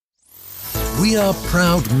We are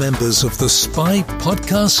proud members of the Spy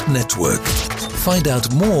Podcast Network. Find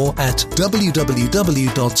out more at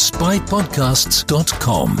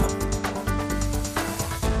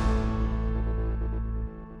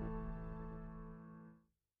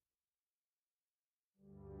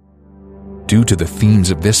Due to the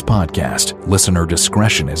themes of this podcast, listener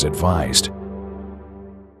discretion is advised.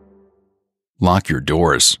 Lock your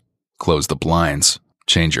doors, close the blinds,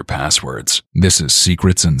 change your passwords. This is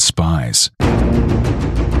Secrets and Spies.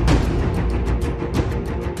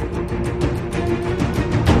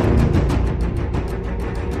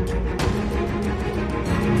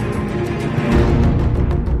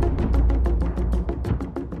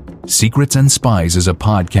 Secrets and Spies is a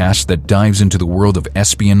podcast that dives into the world of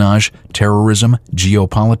espionage, terrorism,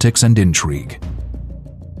 geopolitics, and intrigue.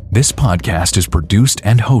 This podcast is produced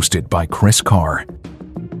and hosted by Chris Carr.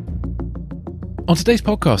 On today's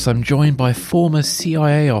podcast, I'm joined by former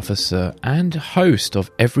CIA officer and host of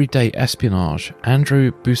Everyday Espionage,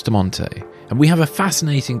 Andrew Bustamante, and we have a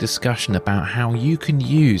fascinating discussion about how you can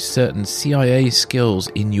use certain CIA skills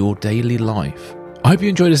in your daily life. I hope you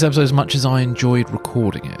enjoyed this episode as much as I enjoyed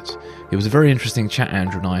recording it. It was a very interesting chat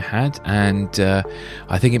Andrew and I had, and I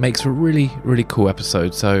think it makes for a really, really cool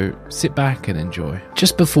episode, so sit back and enjoy.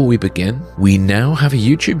 Just before we begin, we now have a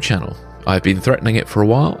YouTube channel. I've been threatening it for a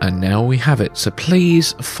while, and now we have it. So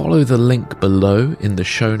please follow the link below in the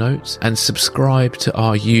show notes and subscribe to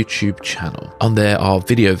our YouTube channel. On there are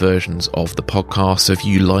video versions of the podcast, so if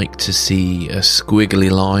you like to see a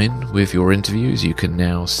squiggly line with your interviews, you can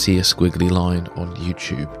now see a squiggly line on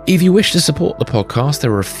YouTube. If you wish to support the podcast,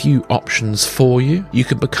 there are a few options for you. You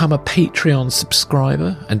can become a Patreon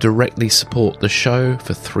subscriber and directly support the show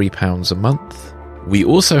for £3 a month. We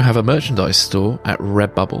also have a merchandise store at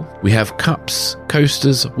Redbubble. We have cups,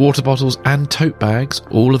 coasters, water bottles, and tote bags,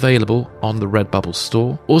 all available on the Redbubble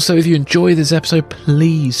store. Also, if you enjoy this episode,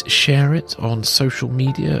 please share it on social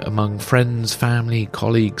media among friends, family,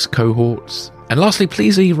 colleagues, cohorts. And lastly,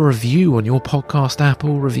 please leave a review on your podcast app.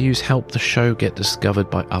 All reviews help the show get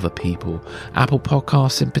discovered by other people. Apple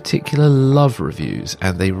Podcasts in particular love reviews,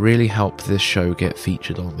 and they really help this show get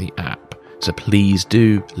featured on the app. So please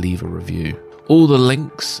do leave a review. All the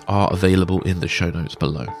links are available in the show notes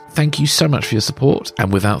below. Thank you so much for your support,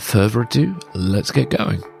 and without further ado, let's get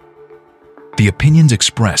going. The opinions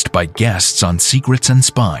expressed by guests on Secrets and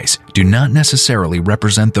Spies do not necessarily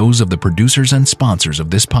represent those of the producers and sponsors of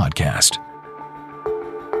this podcast.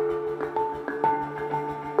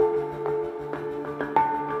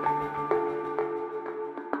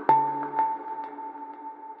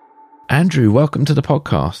 Andrew, welcome to the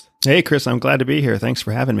podcast. Hey, Chris, I'm glad to be here. Thanks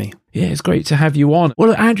for having me. Yeah, it's great to have you on.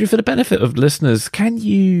 Well, Andrew, for the benefit of listeners, can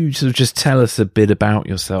you sort of just tell us a bit about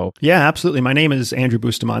yourself? Yeah, absolutely. My name is Andrew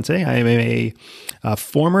Bustamante. I am a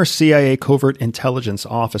former CIA covert intelligence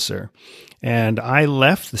officer, and I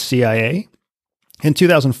left the CIA in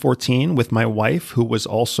 2014 with my wife, who was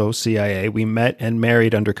also CIA. We met and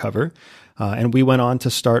married undercover, and we went on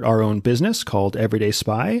to start our own business called Everyday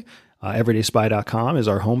Spy. Everydayspy.com is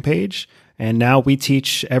our homepage. And now we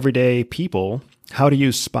teach everyday people how to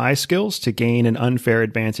use spy skills to gain an unfair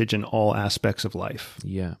advantage in all aspects of life.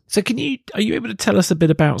 Yeah. So are you able to tell us a bit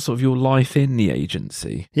about sort of your life in the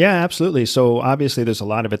agency? Yeah, absolutely. So obviously there's a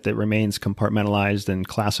lot of it that remains compartmentalized and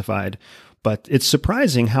classified, but it's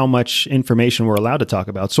surprising how much information we're allowed to talk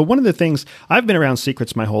about. So one of the things, I've been around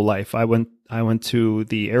secrets my whole life. I went to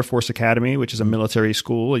the Air Force Academy, which is a military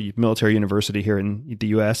school, a military university here in the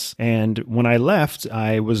U.S. And when I left,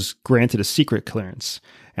 I was granted a secret clearance.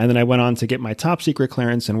 And then I went on to get my top secret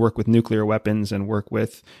clearance and work with nuclear weapons and work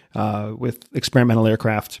with experimental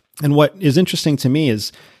aircraft. And what is interesting to me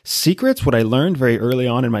is secrets, what I learned very early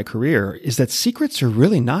on in my career, is that secrets are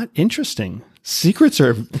really not interesting. Secrets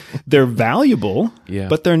they're valuable, yeah,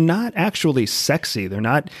 but they're not actually sexy. They're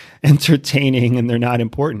not entertaining and they're not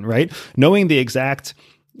important, right? Knowing the exact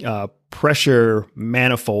pressure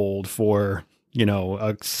manifold for,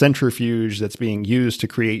 a centrifuge that's being used to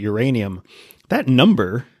create uranium, that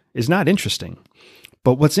number is not interesting.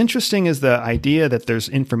 But what's interesting is the idea that there's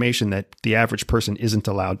information that the average person isn't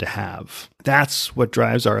allowed to have. That's what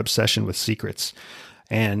drives our obsession with secrets.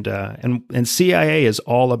 And CIA is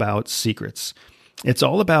all about secrets. It's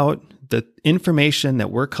all about the information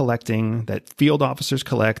that we're collecting, that field officers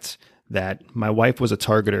collect, that my wife was a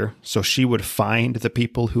targeter, so she would find the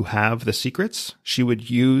people who have the secrets. She would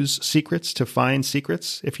use secrets to find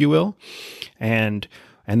secrets, if you will. And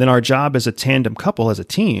then our job as a tandem couple, as a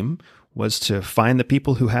team, was to find the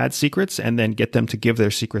people who had secrets and then get them to give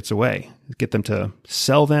their secrets away, get them to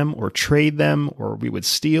sell them or trade them, or we would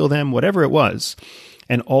steal them, whatever it was.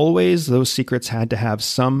 And always those secrets had to have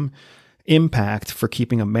some impact for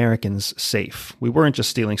keeping Americans safe. We weren't just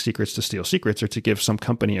stealing secrets to steal secrets or to give some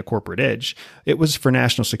company a corporate edge. It was for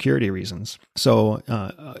national security reasons. So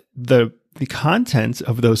the content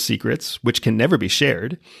of those secrets, which can never be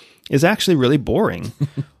shared, is actually really boring.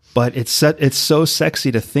 But it's so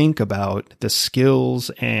sexy to think about the skills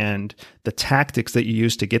and the tactics that you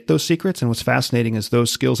use to get those secrets. And what's fascinating is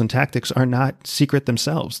those skills and tactics are not secret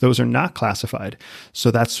themselves. Those are not classified.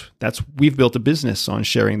 So we've built a business on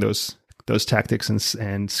sharing those tactics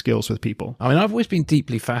and skills with people. I mean, I've always been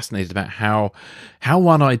deeply fascinated about how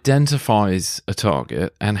one identifies a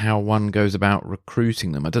target and how one goes about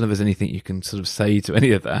recruiting them. I don't know if there's anything you can sort of say to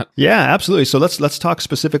any of that. Yeah, absolutely. So let's talk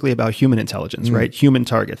specifically about human intelligence, right? Human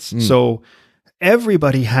targets. So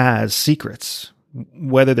everybody has secrets,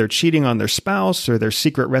 whether they're cheating on their spouse or their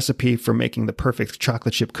secret recipe for making the perfect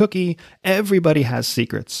chocolate chip cookie. Everybody has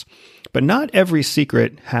secrets, but not every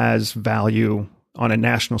secret has value on a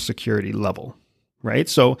national security level, right?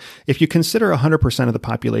 So if you consider 100% of the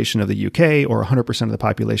population of the UK or 100% of the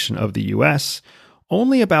population of the US,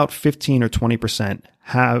 only about 15 or 20%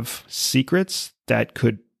 have secrets that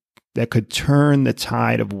could turn the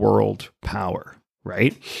tide of world power,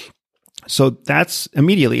 right? So that's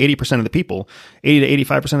immediately 80% of the people, 80 to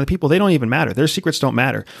 85% of the people, they don't even matter. Their secrets don't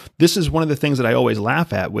matter. This is one of the things that I always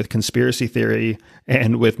laugh at with conspiracy theory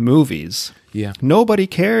and with movies. Yeah. Nobody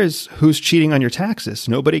cares who's cheating on your taxes.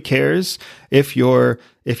 Nobody cares if you're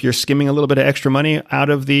skimming a little bit of extra money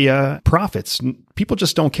out of the profits. People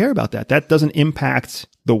just don't care about that. That doesn't impact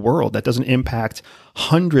the world. That doesn't impact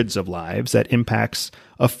hundreds of lives. That impacts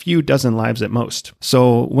a few dozen lives at most.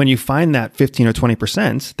 So when you find that 15 or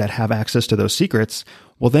 20% that have access to those secrets,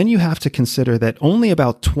 well, then you have to consider that only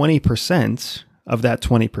about 20% of that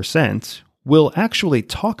 20% will actually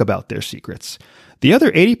talk about their secrets. The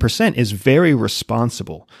other 80% is very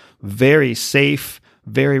responsible, very safe,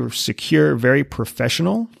 very secure, very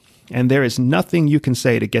professional, and there is nothing you can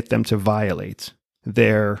say to get them to violate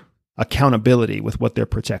their accountability with what they're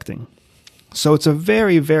protecting. So it's a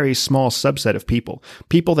very, very small subset of people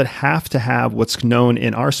that have to have what's known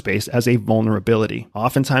in our space as a vulnerability.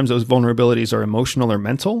 Oftentimes those vulnerabilities are emotional or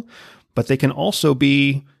mental, but they can also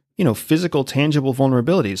be, physical, tangible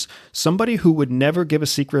vulnerabilities. Somebody who would never give a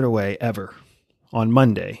secret away ever on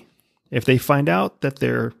Monday, if they find out that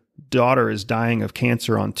their daughter is dying of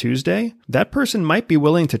cancer on Tuesday, that person might be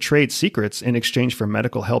willing to trade secrets in exchange for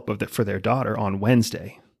medical help for their daughter on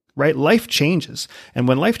Wednesday. Right? Life changes. And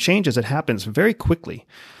when life changes, it happens very quickly.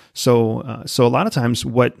 So a lot of times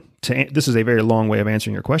this is a very long way of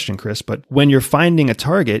answering your question, Chris, but when you're finding a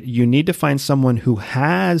target, you need to find someone who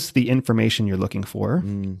has the information you're looking for.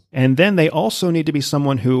 And then they also need to be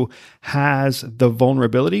someone who has the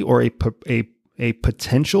vulnerability or a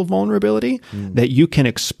potential vulnerability that you can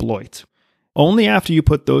exploit. Only after you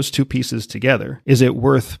put those two pieces together is it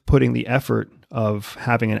worth putting the effort of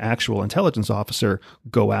having an actual intelligence officer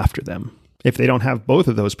go after them. If they don't have both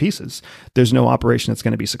of those pieces, there's no operation that's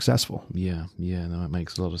going to be successful. No, it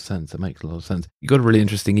makes a lot of sense. You got a really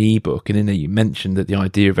interesting ebook, and in there you mentioned that the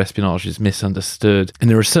idea of espionage is misunderstood, and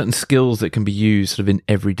there are certain skills that can be used sort of in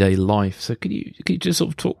everyday life. So could you just sort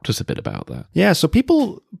of talk to us a bit about that? Yeah, so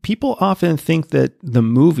people often think that the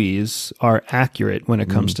movies are accurate when it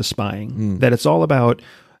comes to spying, that it's all about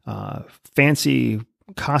fancy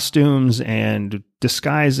costumes and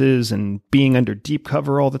disguises and being under deep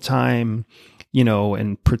cover all the time,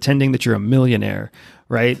 and pretending that you're a millionaire,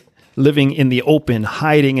 right? Living in the open,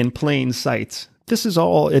 hiding in plain sight.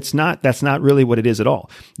 That's not really what it is at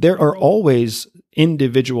all. There are always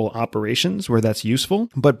individual operations where that's useful,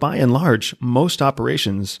 but by and large, most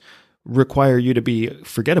operations require you to be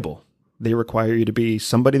forgettable. They require you to be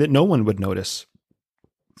somebody that no one would notice.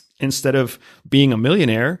 Instead of being a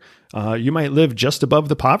millionaire, you might live just above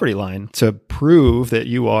the poverty line to prove that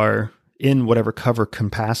you are in whatever cover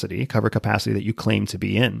capacity that you claim to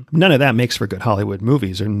be in. None of that makes for good Hollywood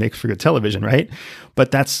movies or makes for good television, right?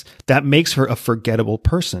 But that makes her a forgettable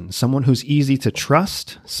person, someone who's easy to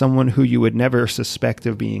trust, someone who you would never suspect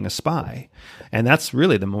of being a spy. And that's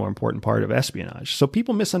really the more important part of espionage. So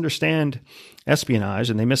people misunderstand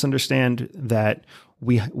espionage, and they misunderstand that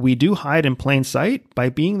we do hide in plain sight by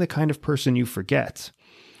being the kind of person you forget.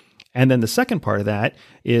 And then the second part of that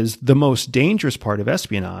is the most dangerous part of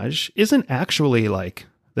espionage isn't actually like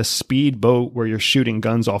the speedboat where you're shooting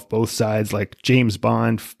guns off both sides like James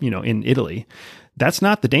Bond, in Italy. That's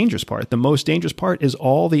not the dangerous part. The most dangerous part is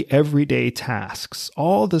all the everyday tasks,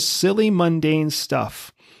 all the silly, mundane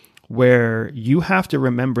stuff where you have to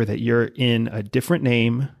remember that you're in a different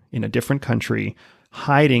name, in a different country,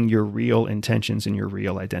 hiding your real intentions and your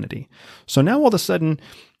real identity. So now all of a sudden,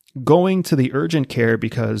 going to the urgent care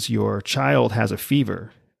because your child has a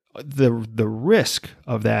fever, the risk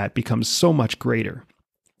of that becomes so much greater.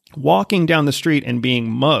 Walking down the street and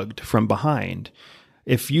being mugged from behind,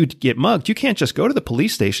 if you get mugged, you can't just go to the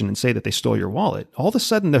police station and say that they stole your wallet. All of a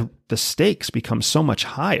sudden, the stakes become so much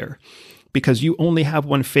higher because you only have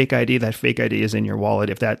one fake ID. That fake ID is in your wallet.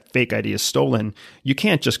 If that fake ID is stolen, you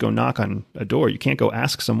can't just go knock on a door. You can't go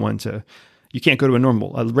ask someone to... You can't go to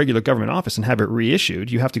a regular government office and have it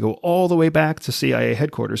reissued. You have to go all the way back to CIA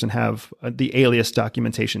headquarters and have the alias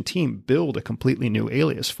documentation team build a completely new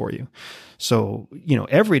alias for you. So,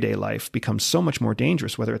 everyday life becomes so much more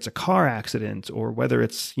dangerous, whether it's a car accident or whether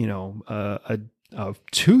it's, a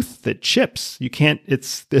tooth that chips.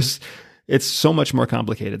 It's so much more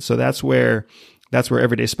complicated. So that's where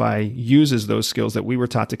Everyday Spy uses those skills that we were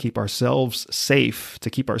taught to keep ourselves safe, to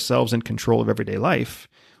keep ourselves in control of everyday life.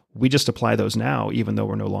 We just apply those now, even though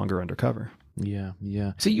we're no longer undercover. Yeah.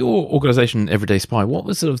 So your organization, Everyday Spy, what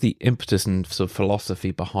was sort of the impetus and sort of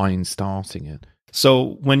philosophy behind starting it?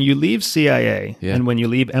 So when you leave CIA and when you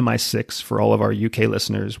leave MI6 for all of our UK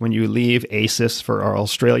listeners, when you leave ASIS for our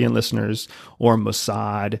Australian listeners, or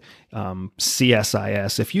Mossad,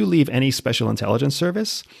 CSIS, if you leave any special intelligence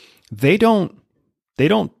service, they don't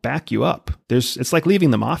back you up. It's like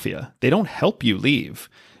leaving the mafia. They don't help you leave.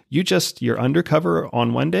 You're undercover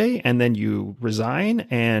on one day and then you resign,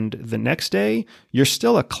 and the next day you're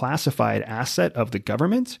still a classified asset of the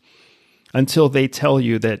government until they tell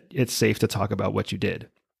you that it's safe to talk about what you did.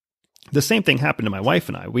 The same thing happened to my wife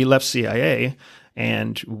and I. We left CIA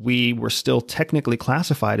and we were still technically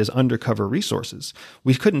classified as undercover resources.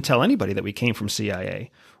 We couldn't tell anybody that we came from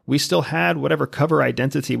CIA. We still had whatever cover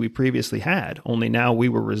identity we previously had, only now we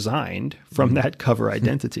were resigned from that cover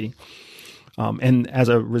identity. And as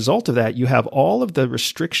a result of that, you have all of the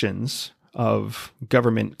restrictions of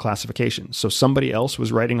government classification. So somebody else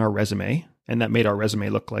was writing our resume, and that made our resume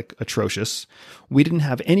look like atrocious. We didn't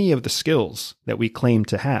have any of the skills that we claimed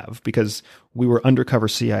to have because we were undercover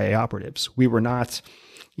CIA operatives. We were not,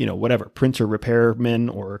 printer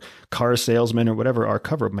repairmen or car salesmen or whatever our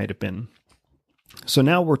cover might have been. So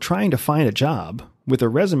now we're trying to find a job with a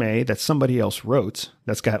resume that somebody else wrote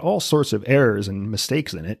that's got all sorts of errors and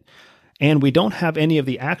mistakes in it. And we don't have any of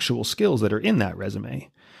the actual skills that are in that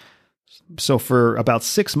resume. So for about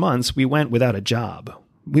 6 months, we went without a job.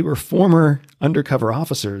 We were former undercover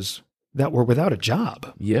officers that were without a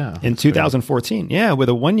job. Yeah. In 2014. Great. Yeah. With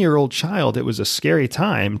a 1-year-old child, it was a scary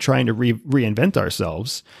time trying to reinvent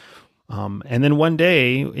ourselves. And then one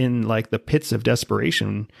day in like the pits of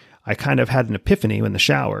desperation, I kind of had an epiphany in the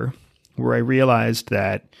shower where I realized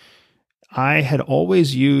that I had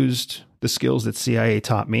always used the skills that CIA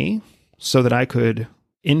taught me so that I could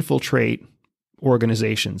infiltrate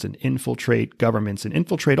organizations and infiltrate governments and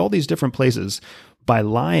infiltrate all these different places by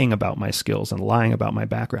lying about my skills and lying about my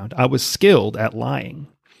background. I was skilled at lying.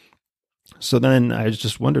 So then I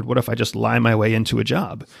just wondered, what if I just lie my way into a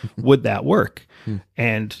job? Would that work?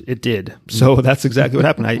 And it did. So that's exactly what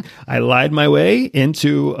happened. I lied my way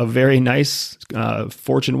into a very nice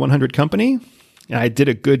Fortune 100 company. And I did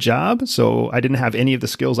a good job. So I didn't have any of the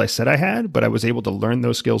skills I said I had, but I was able to learn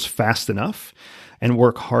those skills fast enough and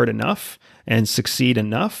work hard enough and succeed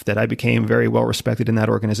enough that I became very well respected in that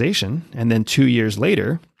organization. And then 2 years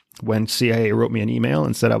later, when CIA wrote me an email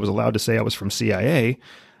and said I was allowed to say I was from CIA,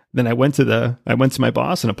 then I went to my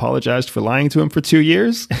boss and apologized for lying to him for 2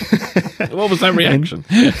 years. What was that reaction?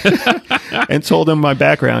 and told him my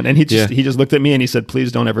background. And he just looked at me and he said,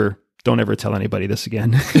 "Please don't ever tell anybody this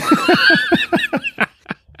again."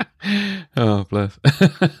 Oh, bless.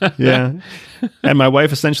 Yeah. And my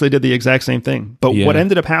wife essentially did the exact same thing. But what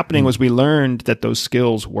ended up happening was we learned that those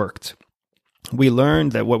skills worked. We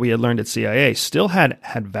learned that what we had learned at CIA still had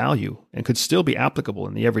value and could still be applicable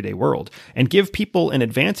in the everyday world and give people an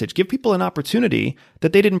advantage, give people an opportunity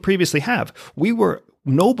that they didn't previously have.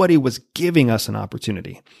 Nobody was giving us an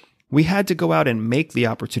opportunity. We had to go out and make the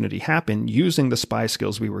opportunity happen using the spy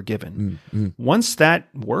skills we were given. Once that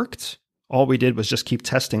worked, all we did was just keep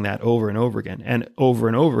testing that over and over again. And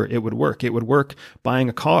over, it would work. It would work buying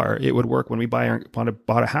a car. It would work when we bought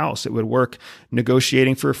a house. It would work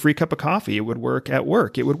negotiating for a free cup of coffee. It would work at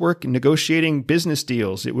work. It would work negotiating business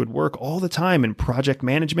deals. It would work all the time in project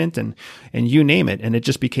management and you name it. And it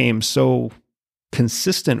just became so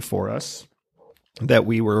consistent for us that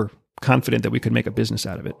we were confident that we could make a business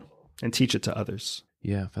out of it and teach it to others.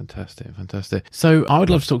 Yeah, fantastic. So I would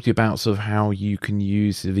love to talk to you about sort of how you can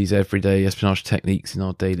use these everyday espionage techniques in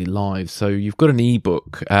our daily lives. So you've got an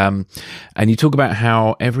ebook and you talk about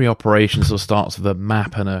how every operation sort of starts with a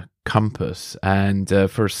map and a compass. And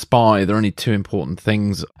for a spy, there are only two important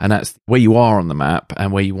things, and that's where you are on the map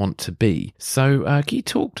and where you want to be. So can you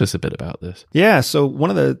talk to us a bit about this? Yeah. So one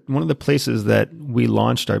of the places that we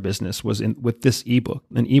launched our business was with this ebook,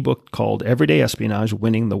 an ebook called Everyday Espionage: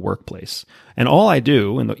 Winning the Workplace. And all I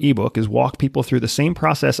do in the ebook is walk people through the same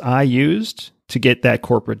process I used to get that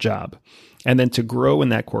corporate job, and then to grow in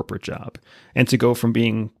that corporate job, and to go from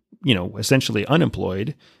being, essentially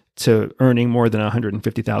unemployed to earning more than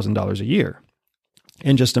 $150,000 a year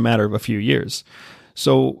in just a matter of a few years.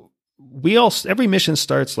 So every mission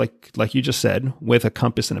starts like you just said, with a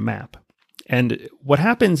compass and a map. And what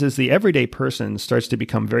happens is the everyday person starts to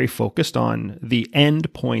become very focused on the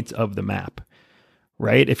end point of the map,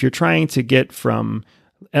 right? If you're trying to get from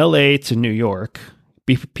LA to New York,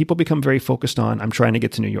 people become very focused on, I'm trying to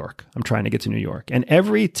get to New York. I'm trying to get to New York. And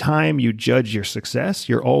every time you judge your success,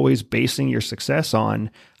 you're always basing your success on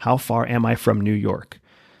how far am I from New York?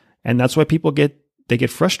 And that's why people get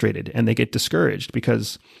frustrated and they get discouraged,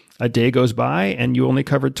 because a day goes by and you only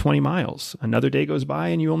covered 20 miles. Another day goes by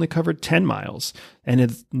and you only covered 10 miles.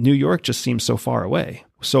 And New York just seems so far away.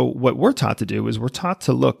 So what we're taught to do is we're taught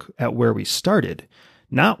to look at where we started,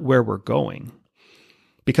 not where we're going.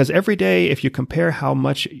 Because every day, if you compare how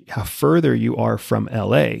further you are from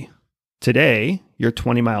LA, today, you're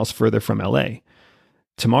 20 miles further from LA.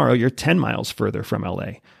 Tomorrow, you're 10 miles further from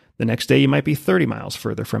LA. The next day, you might be 30 miles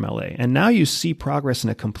further from LA. And now you see progress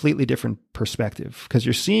in a completely different perspective, because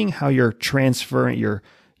you're seeing how you're transferring, you're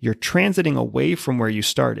transiting away from where you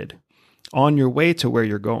started on your way to where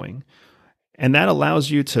you're going. And that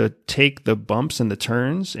allows you to take the bumps and the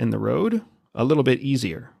turns in the road a little bit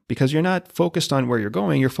easier, because you're not focused on where you're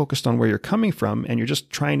going, you're focused on where you're coming from, and you're just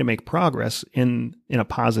trying to make progress in a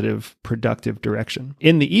positive, productive direction.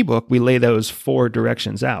 In the ebook, we lay those 4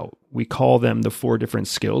 directions out. We call them the 4 different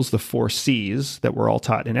skills, the 4 C's that we're all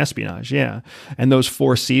taught in espionage. Yeah. And those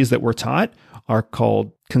 4 C's that we're taught are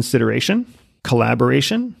called consideration,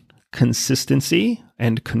 collaboration, consistency,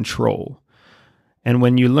 and control. And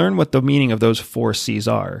when you learn what the meaning of those 4 C's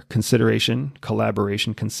are, consideration,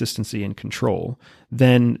 collaboration, consistency, and control,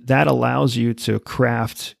 then that allows you to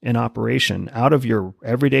craft an operation out of your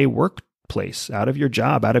everyday workplace, out of your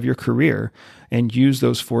job, out of your career, and use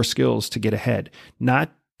those 4 skills to get ahead.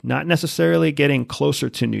 Not necessarily getting closer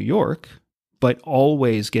to New York, but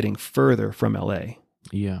always getting further from LA.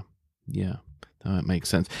 Yeah. That makes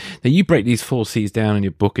sense. Now, you break these 4 C's down in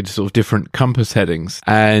your book into sort of different compass headings.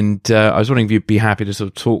 And I was wondering if you'd be happy to sort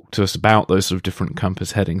of talk to us about those sort of different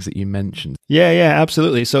compass headings that you mentioned. Yeah,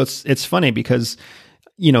 absolutely. So it's funny because,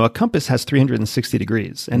 a compass has 360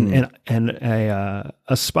 degrees, and a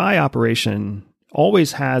spy operation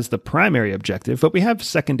always has the primary objective, but we have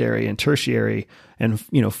secondary and tertiary and,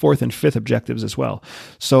 4th and 5th objectives as well.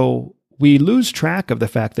 So we lose track of the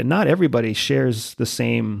fact that not everybody shares the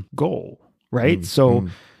same goal. Right? So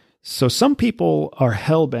some people are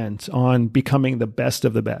hell-bent on becoming the best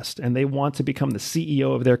of the best, and they want to become the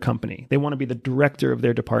CEO of their company. They want to be the director of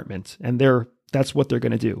their department, and that's what they're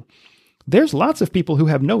going to do. There's lots of people who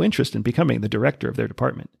have no interest in becoming the director of their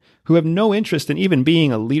department, who have no interest in even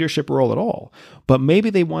being a leadership role at all. But maybe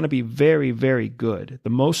they want to be very, very good, the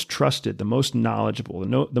most trusted, the most knowledgeable,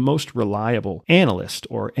 the most reliable analyst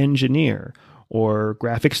or engineer or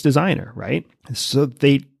graphics designer, right? So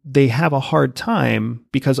they have a hard time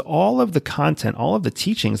because all of the content, all of the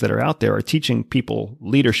teachings that are out there are teaching people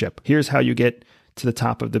leadership. Here's how you get to the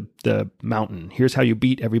top of the mountain. Here's how you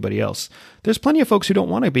beat everybody else. There's plenty of folks who don't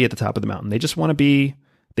want to be at the top of the mountain. They just want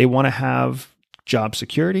to have job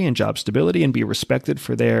security and job stability and be respected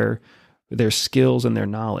for their skills and their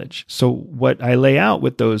knowledge. So what I lay out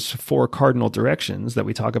with those 4 cardinal directions that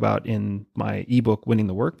we talk about in my ebook, Winning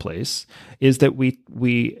the Workplace, is that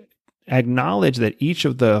we acknowledge that each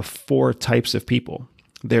of the 4 types of people,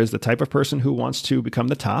 there's the type of person who wants to become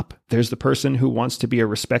the top. There's the person who wants to be a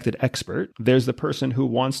respected expert. There's the person who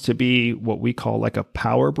wants to be what we call like a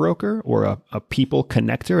power broker or a people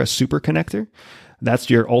connector, a super connector.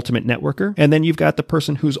 That's your ultimate networker. And then you've got the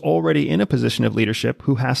person who's already in a position of leadership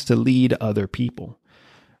who has to lead other people,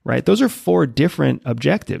 right? Those are 4 different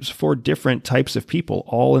objectives, 4 different types of people,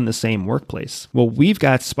 all in the same workplace. Well, we've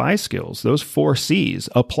got spy skills. Those 4 C's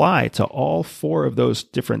apply to all 4 of those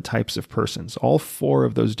different types of persons, all 4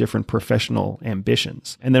 of those different professional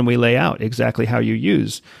ambitions. And then we lay out exactly how you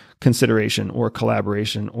use consideration or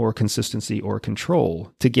collaboration or consistency or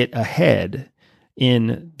control to get ahead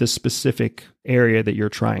in the specific area that you're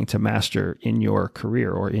trying to master in your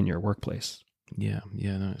career or in your workplace. Yeah,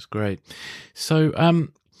 no, it's great. So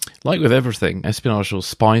Like with everything, espionage or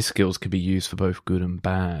spy skills can be used for both good and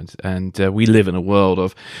bad. And we live in a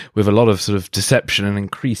world with a lot of sort of deception and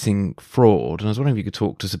increasing fraud. And I was wondering if you could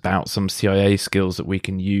talk to us about some CIA skills that we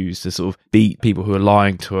can use to sort of beat people who are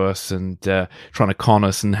lying to us and trying to con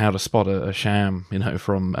us, and how to spot a sham,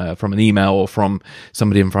 from an email or from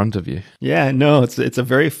somebody in front of you. Yeah, no, it's a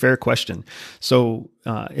very fair question. So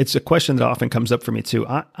it's a question that often comes up for me too.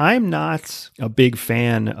 I'm not a big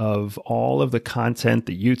fan of all of the content,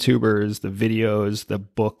 the YouTubers, the videos, the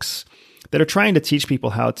books that are trying to teach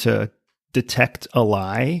people how to detect a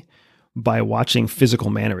lie by watching physical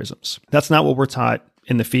mannerisms. That's not what we're taught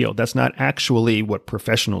in the field. That's not actually what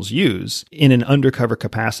professionals use in an undercover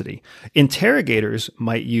capacity. Interrogators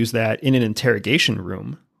might use that in an interrogation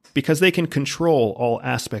room, because they can control all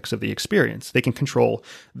aspects of the experience. They can control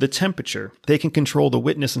the temperature. They can control the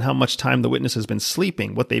witness and how much time the witness has been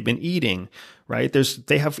sleeping, what they've been eating, right?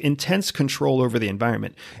 They have intense control over the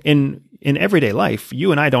environment. In everyday life,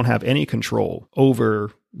 you and I don't have any control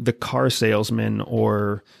over the car salesman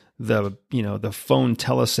or the phone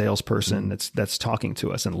telesalesperson that's talking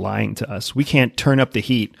to us and lying to us. We can't turn up the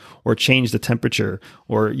heat or change the temperature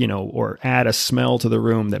or add a smell to the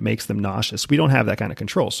room that makes them nauseous. We don't have that kind of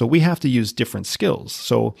control. So we have to use different skills.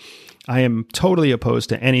 So I am totally opposed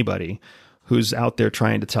to anybody who's out there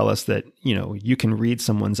trying to tell us that, you can read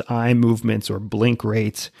someone's eye movements or blink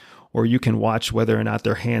rate, or you can watch whether or not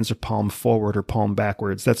their hands are palm forward or palm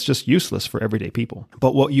backwards. That's just useless for everyday people.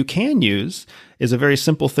 But what you can use is a very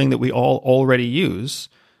simple thing that we all already use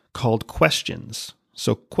called questions.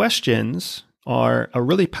 So questions are a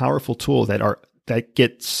really powerful tool that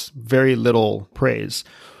gets very little praise.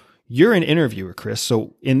 You're an interviewer, Chris.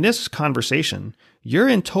 So in this conversation, you're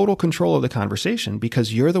in total control of the conversation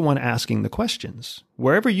because you're the one asking the questions.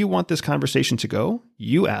 Wherever you want this conversation to go,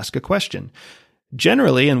 you ask a question.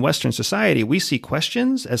 Generally, in Western society, we see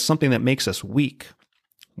questions as something that makes us weak.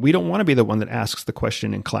 We don't want to be the one that asks the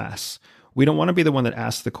question in class. We don't want to be the one that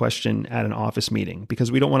asks the question at an office meeting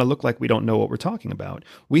because we don't want to look like we don't know what we're talking about.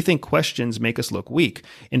 We think questions make us look weak.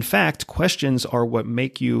 In fact, questions are what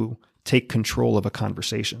make you take control of a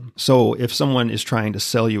conversation. So if someone is trying to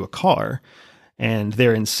sell you a car and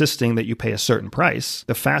they're insisting that you pay a certain price,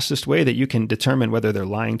 the fastest way that you can determine whether they're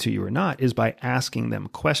lying to you or not is by asking them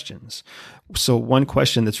questions. So one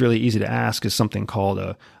question that's really easy to ask is something called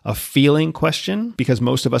a feeling question, because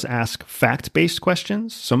most of us ask fact-based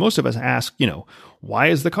questions. So most of us ask, why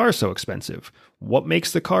is the car so expensive? What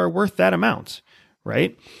makes the car worth that amount,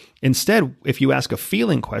 right? Instead, if you ask a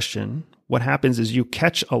feeling question, what happens is you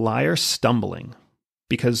catch a liar stumbling.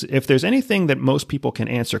 Because if there's anything that most people can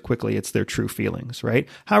answer quickly, it's their true feelings, right?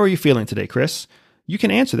 How are you feeling today, Chris? You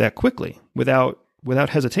can answer that quickly without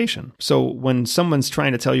hesitation. So when someone's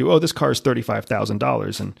trying to tell you, oh, this car is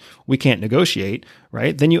 $35,000 and we can't negotiate,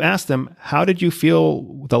 right? Then you ask them, how did you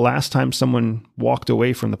feel the last time someone walked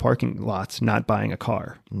away from the parking lot not buying a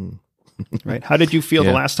car? Right? How did you feel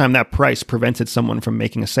the last time that price prevented someone from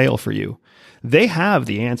making a sale for you? They have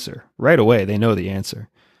the answer right away. They know the answer,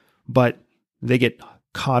 but they get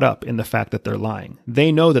caught up in the fact that they're lying.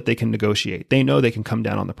 They know that they can negotiate. They know they can come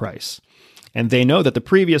down on the price. And they know that the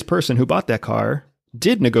previous person who bought that car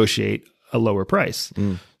did negotiate a lower price.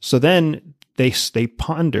 So then they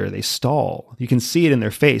ponder, they stall. You can see it in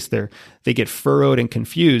their face. They get furrowed and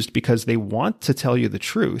confused because they want to tell you the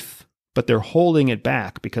truth, but they're holding it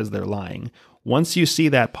back because they're lying. Once you see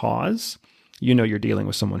that pause, you know you're dealing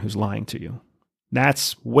with someone who's lying to you.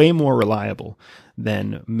 That's way more reliable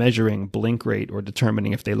than measuring blink rate or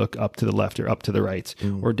determining if they look up to the left or up to the right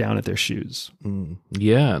or down at their shoes.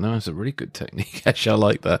 Yeah, no, it's a really good technique. Actually, I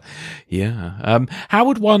like that. Yeah. How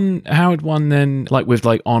would one then, like with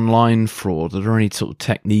like online fraud, are there any sort of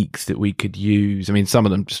techniques that we could use? I mean, some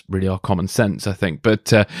of them just really are common sense, I think.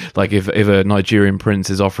 But like if a Nigerian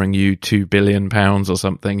prince is offering you £2 billion or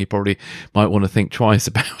something, you probably might want to think twice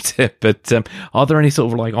about it. But are there any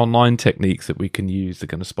sort of like online techniques that we can use that are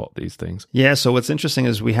going to spot these things? Yeah, so what's interesting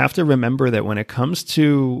is we have to remember that when it comes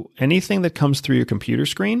to anything that comes through your computer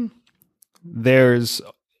screen, there's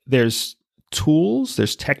tools,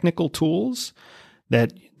 there's technical tools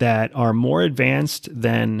that are more advanced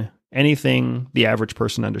than anything the average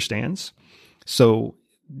person understands. So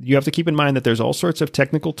you have to keep in mind that there's all sorts of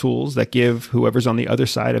technical tools that give whoever's on the other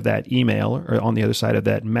side of that email or on the other side of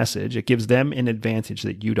that message, it gives them an advantage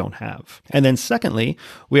that you don't have. And then secondly,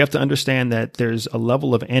 we have to understand that there's a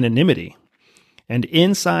level of anonymity. And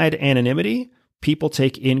inside anonymity, people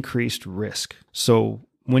take increased risk. So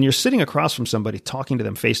when you're sitting across from somebody, talking to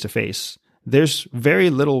them face to face, there's very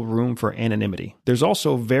little room for anonymity. There's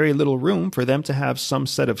also very little room for them to have some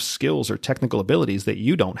set of skills or technical abilities that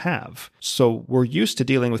you don't have. So we're used to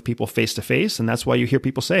dealing with people face to face, and that's why you hear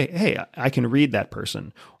people say, hey, I can read that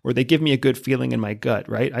person, or they give me a good feeling in my gut,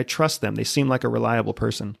 right? I trust them. They seem like a reliable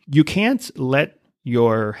person. You can't let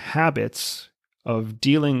your habits of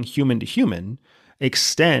dealing human to human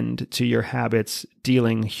extend to your habits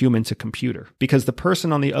dealing human to computer, because the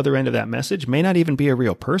person on the other end of that message may not even be a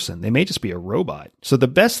real person. They may just be a robot. So the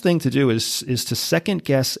best thing to do is to second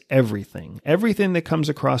guess everything. Everything that comes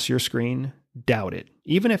across your screen, doubt it.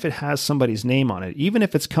 Even if it has somebody's name on it, even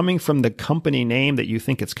if it's coming from the company name that you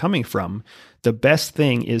think it's coming from, the best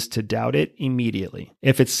thing is to doubt it immediately.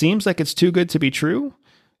 If it seems like it's too good to be true,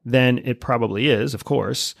 then it probably is, of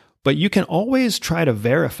course. But you can always try to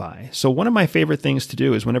verify. So one of my favorite things to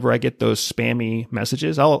do is whenever I get those spammy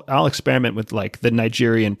messages, I'll experiment with like the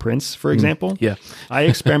Nigerian prince, for example. Yeah. I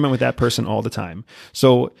experiment with that person all the time.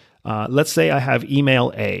 So let's say I have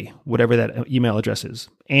email A, whatever that email address is,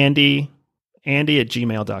 Andy at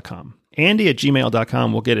gmail.com. Andy at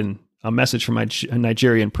gmail.com will get a message from a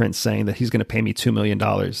Nigerian prince saying that he's going to pay me $2 million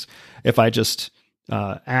if I just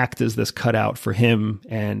act as this cutout for him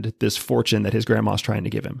and this fortune that his grandma's trying to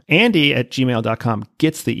give him. Andy at gmail.com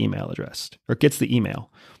gets the email address or gets the email,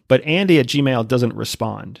 but Andy at Gmail doesn't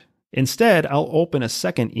respond. Instead, I'll open a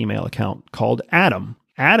second email account called Adam.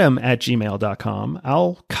 Adam at gmail.com.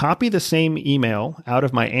 I'll copy the same email out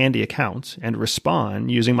of my Andy account and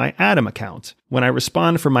respond using my Adam account. When I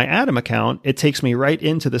respond from my Adam account, it takes me right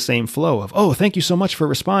into the same flow of, oh, thank you so much for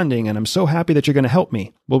responding, and I'm so happy that you're going to help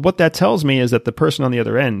me. Well, what that tells me is that the person on the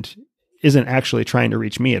other end isn't actually trying to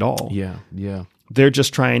reach me at all. Yeah. They're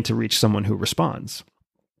just trying to reach someone who responds.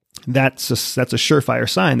 That's a surefire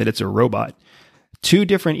sign that it's a robot. 2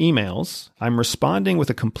 different emails. I'm responding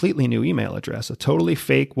with a completely new email address, a totally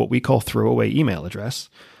fake, what we call throwaway email address.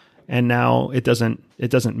 And now it doesn't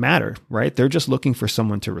matter, right? They're just looking for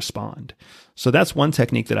someone to respond. So that's one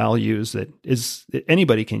technique that I'll use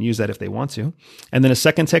anybody can use that if they want to. And then a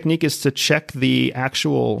second technique is to check the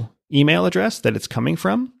actual email address that it's coming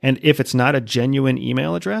from. And if it's not a genuine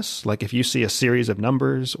email address, like if you see a series of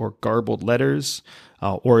numbers or garbled letters,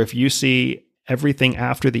 or if you see everything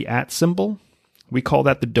after the @ symbol, we call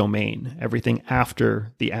that the domain, everything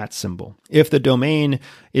after the @ symbol. If the domain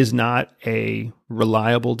is not a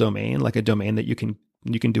reliable domain, like a domain that you can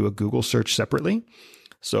do a Google search separately.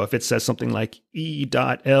 So if it says something like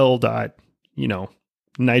e.l.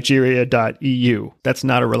 Nigeria.eu, that's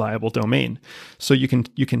not a reliable domain. So you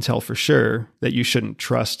can tell for sure that you shouldn't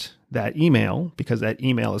trust that email because that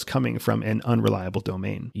email is coming from an unreliable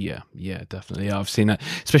domain. Yeah, definitely. Yeah, I've seen that,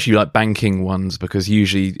 especially like banking ones, because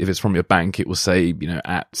usually if it's from your bank, it will say,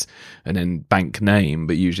 at and then bank name,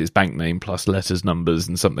 but usually it's bank name plus letters, numbers,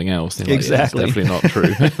 and something else. Exactly. That's definitely not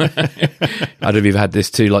true. I'd have even had this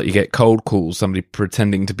too, like you get cold calls, somebody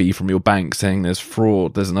pretending to be from your bank saying there's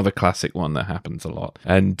fraud. There's another classic one that happens a lot.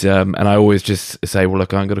 And I always just say, well,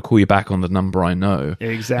 look, I'm going to call you back on the number I know.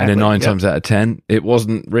 Exactly. And then 9 times out of 10, it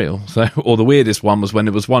wasn't real. So, or the weirdest one was when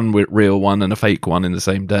there was one real one and a fake one in the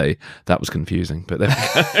same day. That was confusing, but there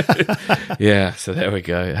we go. Yeah, so there we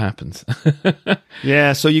go. It happens.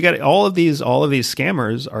 Yeah, so you got all of these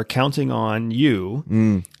scammers are counting on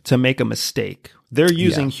you to make a mistake. They're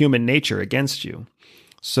using human nature against you.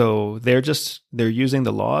 So they're using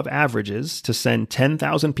the law of averages to send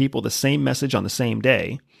 10,000 people the same message on the same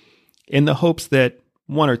day in the hopes that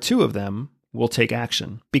 1 or 2 of them will take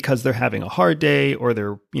action because they're having a hard day or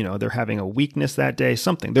they're having a weakness that day,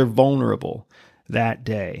 something. They're vulnerable that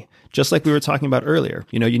day. Just like we were talking about earlier.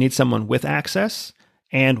 You need someone with access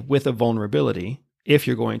and with a vulnerability if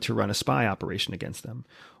you're going to run a spy operation against them.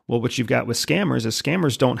 Well, what you've got with scammers is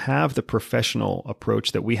scammers don't have the professional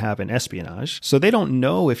approach that we have in espionage. So they don't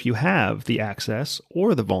know if you have the access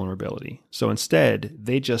or the vulnerability. So instead,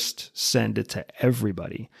 they just send it to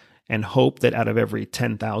everybody and hope that out of every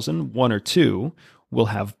 10,000, 1 or 2 will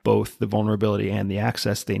have both the vulnerability and the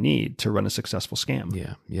access they need to run a successful scam.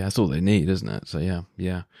 Yeah, that's all they need, isn't it? So yeah.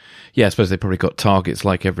 I suppose they probably got targets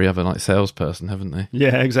like every other salesperson, haven't they?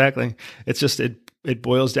 Yeah, exactly. It's just it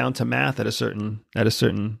boils down to math at a certain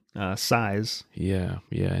size. Yeah,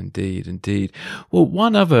 indeed. Well,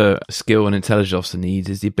 one other skill an intelligence officer needs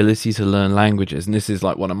is the ability to learn languages, and this is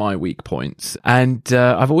like one of my weak points. And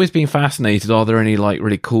I've always been fascinated. Are there any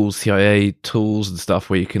really cool CIA tools and stuff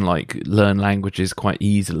where you can learn languages quite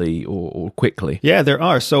easily or quickly? Yeah, there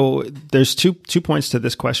are. So there's two points to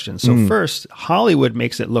this question. So first, Hollywood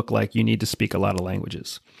makes it look like you need to speak a lot of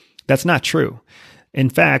languages. That's not true. In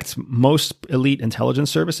fact, most elite intelligence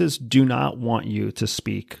services do not want you to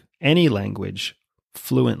speak any language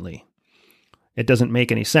fluently. It doesn't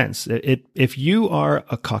make any sense. If you are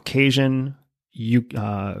a Caucasian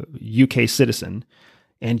UK citizen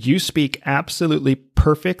and you speak absolutely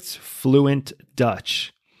perfect, fluent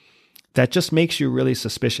Dutch, that just makes you really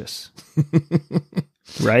suspicious.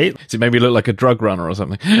 Right? So it made me look like a drug runner or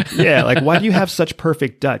something. Yeah, like why do you have such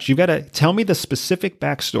perfect Dutch? You've got to tell me the specific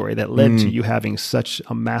backstory that led to you having such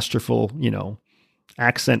a masterful,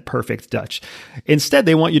 accent perfect Dutch. Instead,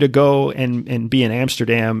 they want you to go and be in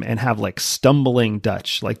Amsterdam and have like stumbling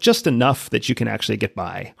Dutch, like just enough that you can actually get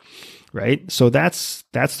by. Right? So that's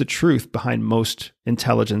the truth behind most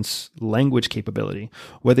intelligence language capability.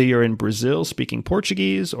 Whether you're in Brazil speaking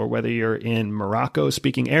Portuguese or whether you're in Morocco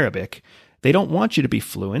speaking Arabic, they don't want you to be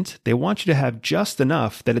fluent. They want you to have just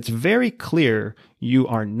enough that it's very clear you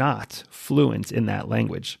are not fluent in that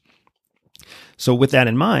language. So with that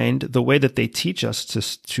in mind, the way that they teach us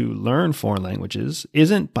to learn foreign languages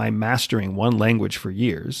isn't by mastering one language for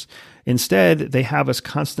years. Instead, they have us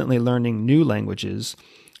constantly learning new languages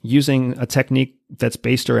using a technique that's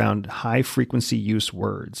based around high frequency use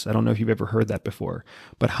words. I don't know if you've ever heard that before,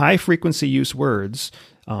 but high frequency use words,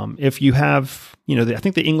 if you have, I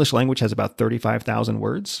think the English language has about 35,000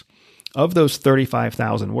 words. Of those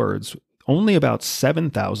 35,000 words, only about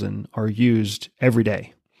 7,000 are used every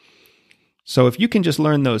day. So if you can just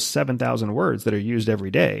learn those 7,000 words that are used every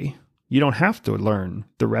day, you don't have to learn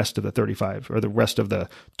the rest of the 35 or the rest of the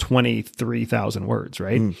 23,000 words,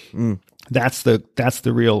 right? That's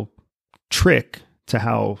the real trick to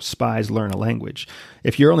how spies learn a language.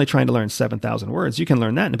 If you're only trying to learn 7,000 words, you can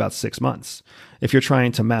learn that in about 6 months. If you're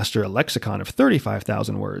trying to master a lexicon of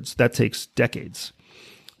 35,000 words, that takes decades.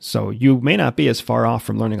 So you may not be as far off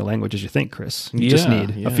from learning a language as you think, Chris. You just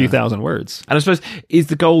need a few thousand words. And I suppose, is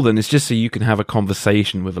the goal then, it's just so you can have a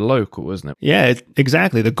conversation with a local, isn't it? Yeah,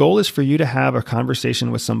 exactly. The goal is for you to have a conversation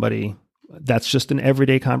with somebody that's just an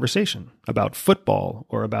everyday conversation about football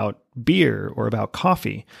or about beer or about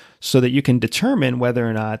coffee, so that you can determine whether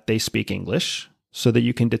or not they speak English, so that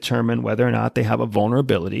you can determine whether or not they have a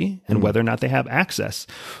vulnerability and whether or not they have access.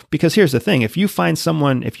 Because here's the thing, if you find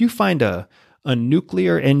a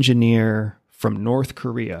nuclear engineer from North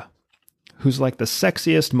Korea who's like the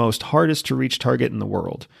sexiest, most hardest to reach target in the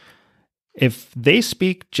world, if they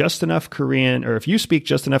speak just enough Korean, or if you speak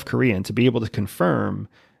just enough Korean to be able to confirm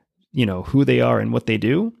who they are and what they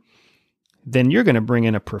do, then you're going to bring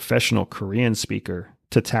in a professional Korean speaker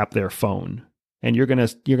to tap their phone. And you're going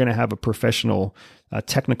to have a professional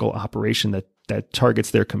technical operation that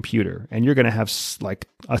targets their computer. And you're going to have like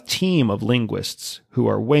a team of linguists who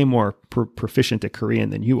are way more proficient at Korean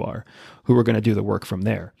than you are, who are going to do the work from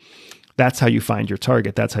there. That's how you find your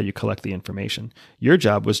target. That's how you collect the information. Your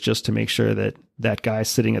job was just to make sure that that guy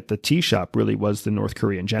sitting at the tea shop really was the North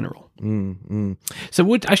Korean general.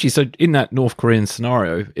 So in that North Korean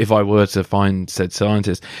scenario, if I were to find said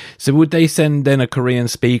scientist, so would they send then a Korean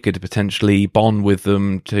speaker to potentially bond with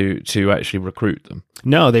them to actually recruit them?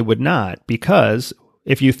 No, they would not, because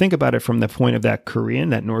if you think about it from the point of that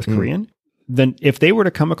North Korean, then if they were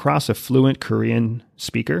to come across a fluent Korean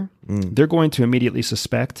speaker, they're going to immediately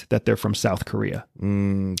suspect that they're from South Korea.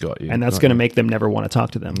 Got you. And that's going to make them never want to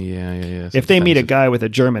talk to them. Yeah. If they meet a guy with a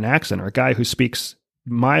German accent or a guy who speaks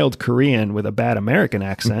mild Korean with a bad American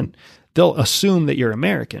accent, they'll assume that you're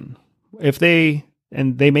American.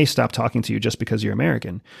 And they may stop talking to you just because you're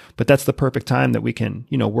American, but that's the perfect time that we can,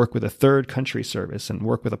 work with a third country service and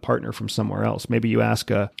work with a partner from somewhere else. Maybe you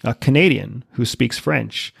ask a Canadian who speaks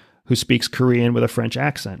French, who speaks Korean with a French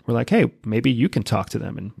accent. We're like, hey, maybe you can talk to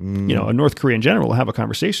them. And, a North Korean general will have a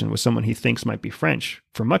conversation with someone he thinks might be French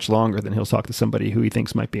for much longer than he'll talk to somebody who he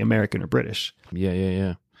thinks might be American or British.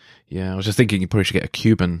 Yeah. I was just thinking you probably should get a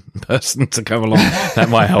Cuban person to come along. That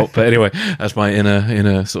might help. But anyway, that's my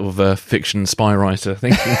inner sort of fiction spy writer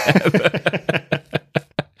thinking.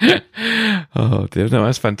 Oh dear, no,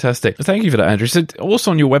 that's fantastic. Thank you for that, Andrew. So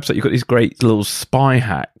also on your website, you've got these great little spy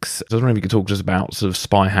hacks. I was wondering if you could talk just about sort of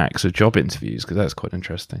spy hacks or job interviews, because that's quite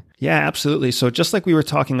interesting. Yeah, absolutely. So just like we were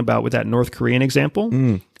talking about with that North Korean example,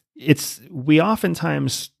 we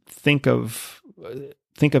oftentimes think of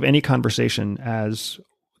any conversation as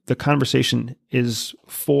the conversation is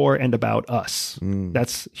for and about us.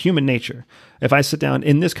 That's human nature. If I sit down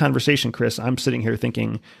in this conversation, Chris, I'm sitting here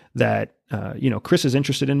thinking that, Chris is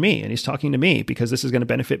interested in me and he's talking to me because this is going to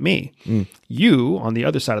benefit me. You, on the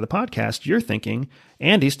other side of the podcast, you're thinking,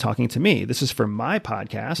 Andy's talking to me. This is for my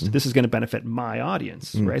podcast. This is going to benefit my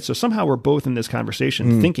audience, right? So somehow we're both in this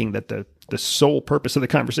conversation thinking that the sole purpose of the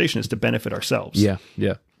conversation is to benefit ourselves. Yeah.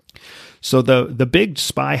 So the big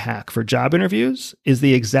spy hack for job interviews is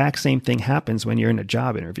the exact same thing happens when you're in a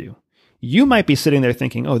job interview. You might be sitting there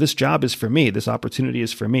thinking, oh, this job is for me. This opportunity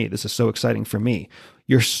is for me. This is so exciting for me.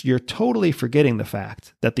 You're totally forgetting the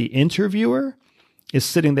fact that the interviewer is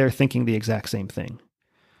sitting there thinking the exact same thing.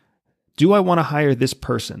 Do I want to hire this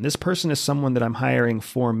person? This person is someone that I'm hiring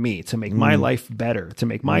for me to make my life better, to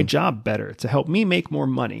make my job better, to help me make more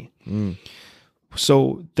money.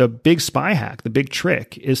 So the big spy hack, the big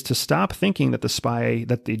trick is to stop thinking that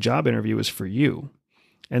the job interview is for you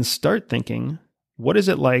and start thinking, what is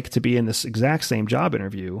it like to be in this exact same job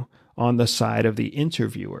interview on the side of the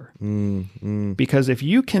interviewer? Because if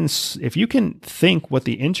you can think what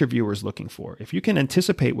the interviewer is looking for, if you can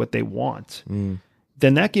anticipate what they want,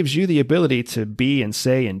 then that gives you the ability to be and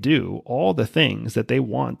say and do all the things that they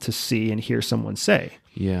want to see and hear someone say.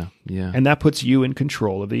 Yeah. And that puts you in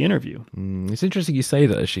control of the interview. It's interesting you say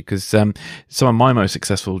that, actually, because some of my most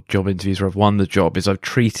successful job interviews where I've won the job is I've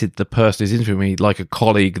treated the person who's interviewing me like a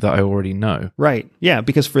colleague that I already know. Right. Yeah,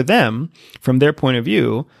 because for them, from their point of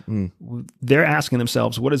view, they're asking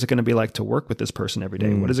themselves, what is it going to be like to work with this person every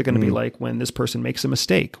day? What is it going to be like when this person makes a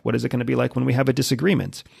mistake? What is it going to be like when we have a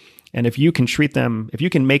disagreement? And if you can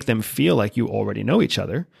make them feel like you already know each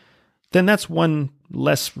other, then that's one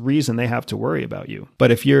less reason they have to worry about you.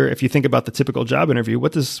 But if you think about the typical job interview,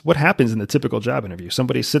 what happens in the typical job interview?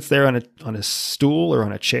 Somebody sits there on a stool or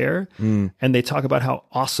on a chair, and they talk about how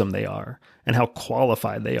awesome they are and how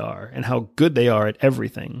qualified they are and how good they are at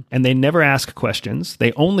everything. And they never ask questions.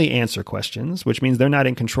 They only answer questions, which means they're not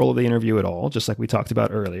in control of the interview at all, just like we talked about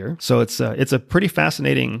earlier. So it's a pretty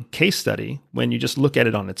fascinating case study when you just look at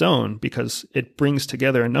it on its own, because it brings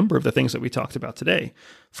together a number of the things that we talked about today,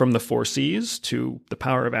 from the 4 C's to the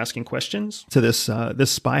power of asking questions to this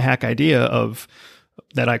spy hack idea of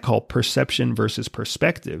that I call perception versus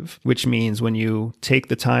perspective, which means when you take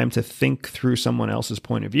the time to think through someone else's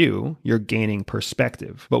point of view, you're gaining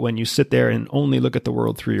perspective. But when you sit there and only look at the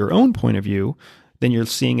world through your own point of view, then you're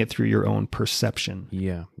seeing it through your own perception.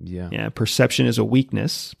 Yeah. Perception is a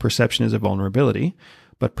weakness. Perception is a vulnerability.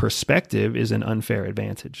 But perspective is an unfair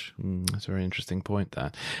advantage. That's a very interesting point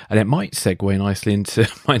there. And it might segue nicely into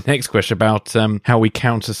my next question about how we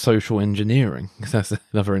counter social engineering, because that's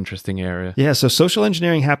another interesting area. Yeah, so social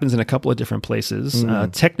engineering happens in a couple of different places.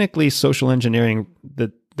 Technically, social engineering,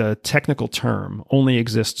 the technical term, only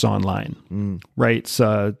exists online, right?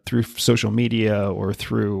 Through social media or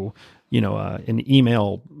through an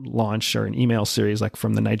email launch or an email series like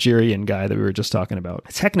from the Nigerian guy that we were just talking about.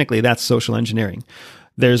 Technically, that's social engineering.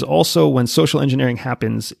 There's also, when social engineering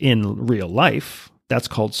happens in real life, that's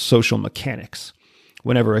called social mechanics.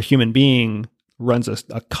 Whenever a human being runs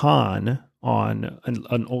a con on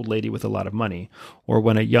an old lady with a lot of money, or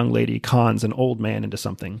when a young lady cons an old man into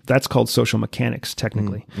something, that's called social mechanics,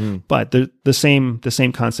 technically. But the same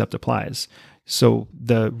concept applies. So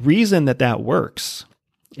the reason that works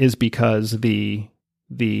is because the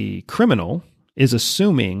criminal is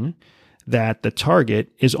assuming that the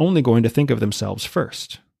target is only going to think of themselves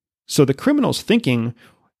first. So the criminal's thinking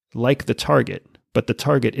like the target, but the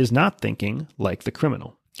target is not thinking like the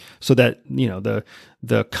criminal. So that,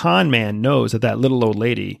 the con man knows that little old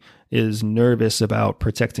lady is nervous about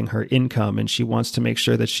protecting her income, and she wants to make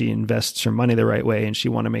sure that she invests her money the right way, and she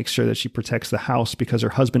wants to make sure that she protects the house because her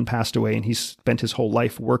husband passed away and he spent his whole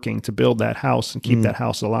life working to build that house and keep that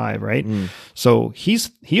house alive, right? So he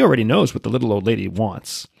already knows what the little old lady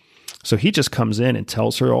wants. So he just comes in and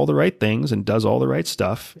tells her all the right things and does all the right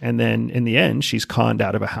stuff. And then in the end, she's conned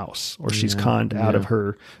out of a house, or she's conned out of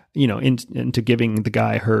her, into giving the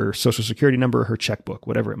guy her social security number, her checkbook,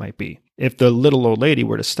 whatever it might be. If the little old lady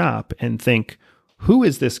were to stop and think, who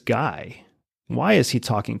is this guy? Why is he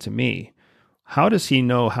talking to me? How does he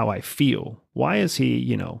know how I feel? Why is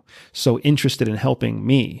he, so interested in helping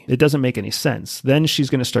me? It doesn't make any sense. Then she's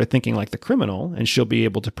going to start thinking like the criminal, and she'll be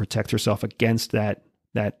able to protect herself against that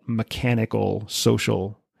mechanical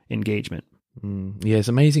social engagement. Yeah, it's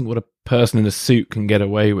amazing what a person in a suit can get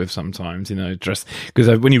away with sometimes, just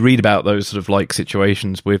because when you read about those sort of like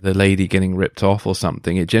situations with the lady getting ripped off or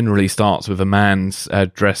something, it generally starts with a man's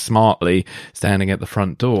dressed smartly standing at the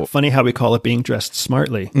front door. Funny how we call it being dressed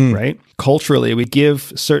smartly, right? Culturally, we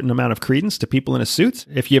give a certain amount of credence to people in a suit.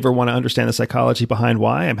 If you ever want to understand the psychology behind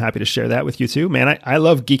why, I'm happy to share that with you too. Man, I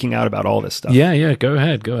love geeking out about all this stuff. Yeah, go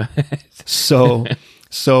ahead.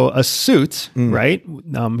 So a suit, right?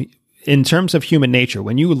 In terms of human nature,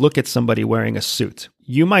 when you look at somebody wearing a suit,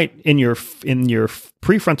 you might, in your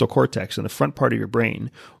prefrontal cortex, in the front part of your brain,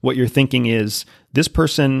 what you're thinking is, this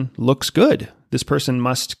person looks good. This person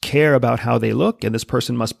must care about how they look, and this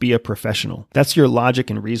person must be a professional. That's your logic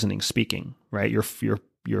and reasoning speaking, right?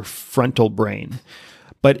 Your frontal brain.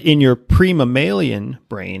 But in your pre-mammalian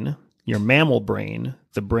brain, your mammal brain,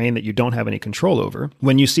 the brain that you don't have any control over.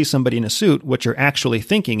 When you see somebody in a suit, what you're actually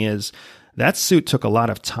thinking is, that suit took a lot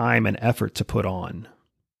of time and effort to put on.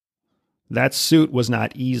 That suit was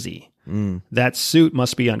not easy. That suit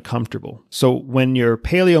must be uncomfortable. So when your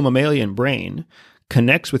paleomammalian brain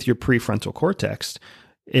connects with your prefrontal cortex,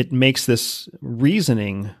 it makes this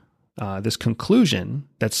reasoning, this conclusion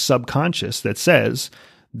that's subconscious that says,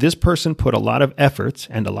 this person put a lot of effort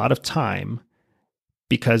and a lot of time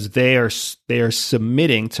because they are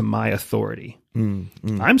submitting to my authority.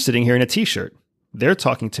 I'm sitting here in a t-shirt. They're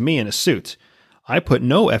talking to me in a suit. I put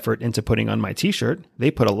no effort into putting on my t-shirt.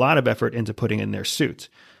 They put a lot of effort into putting in their suit.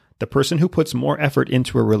 The person who puts more effort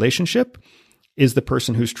into a relationship is the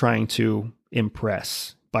person who's trying to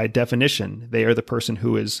impress. By definition, they are the person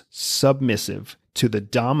who is submissive to the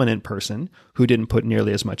dominant person who didn't put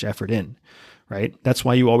nearly as much effort in, right? That's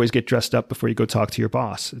why you always get dressed up before you go talk to your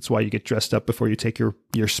boss. It's why you get dressed up before you take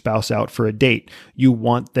your spouse out for a date. You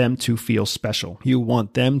want them to feel special. You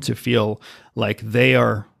want them to feel like they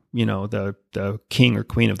are, the king or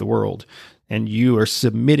queen of the world. And you are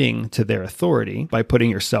submitting to their authority by putting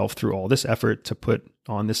yourself through all this effort to put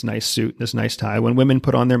on this nice suit, this nice tie. When women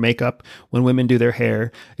put on their makeup, when women do their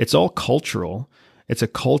hair, it's all cultural. It's a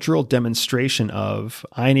cultural demonstration of,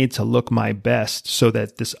 I need to look my best so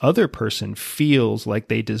that this other person feels like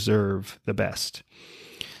they deserve the best.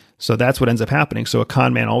 So that's what ends up happening. So a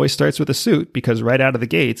con man always starts with a suit because right out of the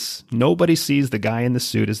gates, nobody sees the guy in the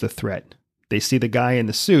suit as the threat. They see the guy in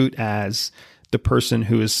the suit as the person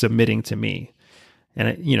who is submitting to me.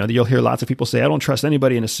 And, you'll hear lots of people say, I don't trust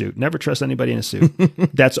anybody in a suit. Never trust anybody in a suit.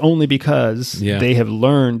 That's only because they have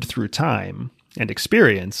learned through time and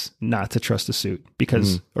experience not to trust a suit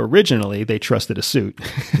because originally they trusted a suit.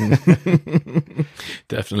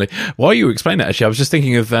 Definitely. While you explain that, actually, I was just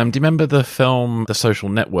thinking of, do you remember the film The Social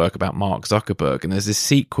Network about Mark Zuckerberg? And there's this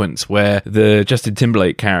sequence where the Justin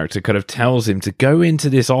Timberlake character kind of tells him to go into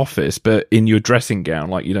this office, but in your dressing gown,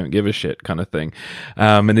 like you don't give a shit kind of thing.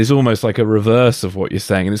 And there's almost like a reverse of what you're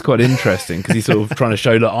saying. And it's quite interesting because he's sort of trying to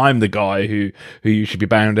show that I'm the guy who you should be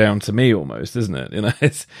bowing down to me almost, isn't it?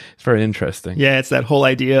 It's very interesting. Yeah, it's that whole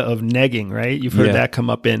idea of negging, right? You've heard that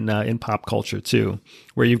come up in pop culture too,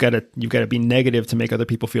 where you've got to be negative to make other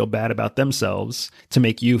people feel bad about themselves to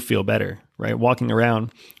make you feel better, right? Walking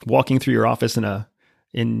through your office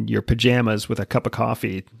in your pajamas with a cup of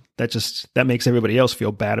coffee, that makes everybody else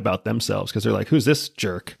feel bad about themselves because they're like, who's this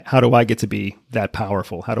jerk? How do I get to be that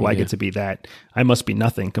powerful? How do I get to be that? I must be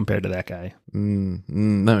nothing compared to that guy.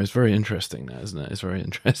 No, it's very interesting now, isn't it? It's very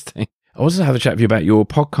interesting. I also have a chat with you about your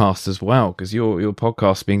podcast as well, because your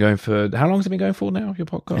podcast's been going for, how long has it been going for now, your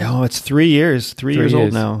podcast? Oh, it's 3 years. 3 years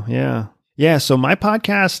old now. Yeah. Yeah. So my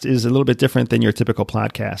podcast is a little bit different than your typical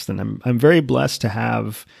podcast. And I'm very blessed to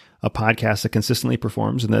have a podcast that consistently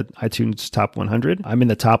performs in the iTunes top 100. I'm in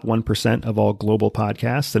the top 1% of all global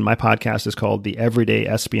podcasts. And my podcast is called the Everyday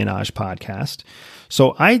Espionage Podcast.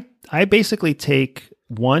 So I basically take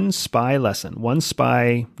one spy lesson, one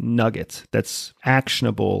spy nugget that's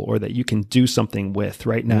actionable or that you can do something with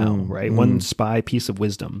right now, right? One spy piece of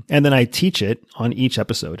wisdom. And then I teach it on each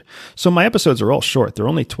episode. So my episodes are all short. They're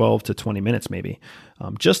only 12 to 20 minutes maybe.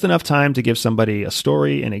 Just enough time to give somebody a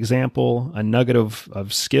story, an example, a nugget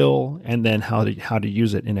of skill, and then how to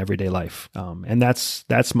use it in everyday life. And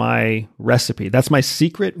that's my recipe. That's my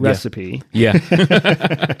secret recipe. Yeah.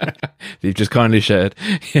 You've just kindly shared.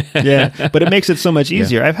 Yeah, but it makes it so much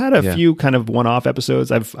easier. I've had a few kind of one-off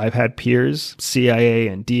episodes. I've had peers, CIA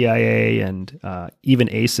and DIA and even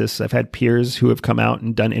ASIS. I've had peers who have come out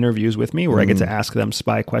and done interviews with me where I get to ask them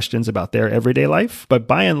spy questions about their everyday life. But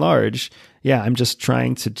by and large, I'm just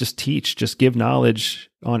trying to teach, give knowledge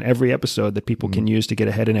on every episode that people can use to get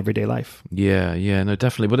ahead in everyday life. Yeah, no,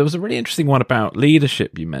 definitely. But there was a really interesting one about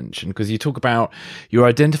leadership you mentioned, because you talk about you're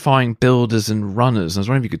identifying builders and runners. I was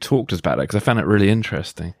wondering if you could talk to us about that, because I found it really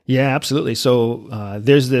interesting. Yeah, absolutely. So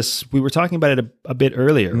there's this, we were talking about it a bit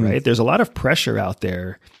earlier, right? There's a lot of pressure out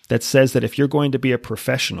there that says that if you're going to be a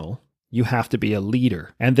professional, you have to be a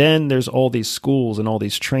leader. And then there's all these schools and all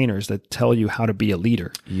these trainers that tell you how to be a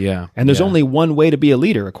leader. Yeah. And there's only one way to be a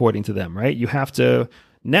leader, according to them, right? You have to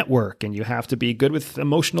network and you have to be good with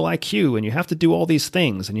emotional IQ and you have to do all these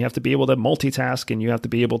things and you have to be able to multitask and you have to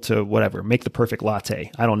be able to make the perfect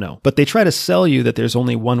latte. I don't know. But they try to sell you that there's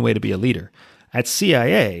only one way to be a leader. At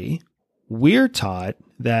CIA, we're taught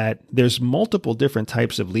that there's multiple different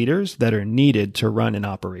types of leaders that are needed to run an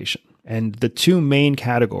operation. And the two main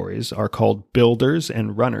categories are called builders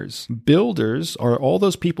and runners. Builders are all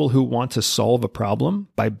those people who want to solve a problem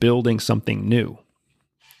by building something new,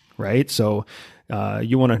 right? So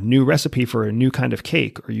You want a new recipe for a new kind of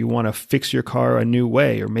cake, or you want to fix your car a new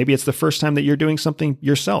way, or maybe it's the first time that you're doing something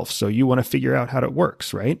yourself, so you want to figure out how it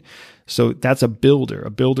works, right? So that's a builder. A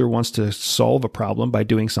builder wants to solve a problem by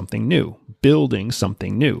doing something new, building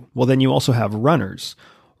something new. Well, then you also have runners.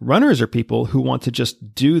 Runners are people who want to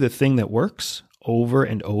just do the thing that works over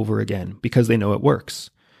and over again because they know it works.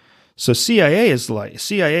 So CIA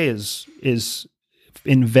is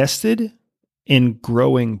invested in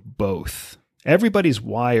growing both. Everybody's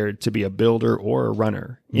wired to be a builder or a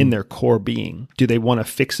runner in their core being. Do they want to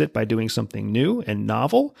fix it by doing something new and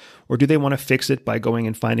novel? Or do they want to fix it by going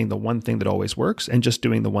and finding the one thing that always works and just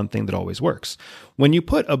doing the one thing that always works? When you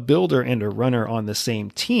put a builder and a runner on the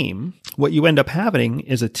same team, what you end up having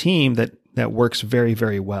is a team that works very,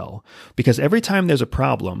 very well. Because every time there's a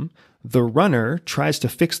problem, the runner tries to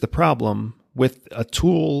fix the problem with a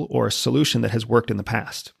tool or a solution that has worked in the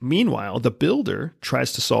past. Meanwhile, the builder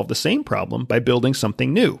tries to solve the same problem by building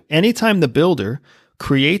something new. Anytime the builder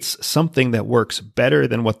creates something that works better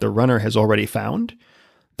than what the runner has already found,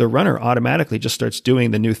 the runner automatically just starts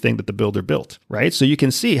doing the new thing that the builder built, right? So you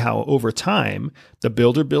can see how over time, the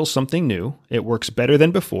builder builds something new, it works better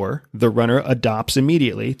than before, the runner adopts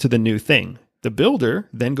immediately to the new thing. The builder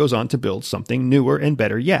then goes on to build something newer and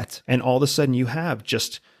better yet. And all of a sudden you have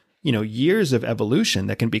just years of evolution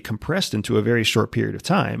that can be compressed into a very short period of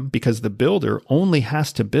time because the builder only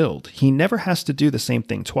has to build. He never has to do the same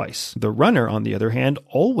thing twice. The runner, on the other hand,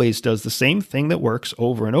 always does the same thing that works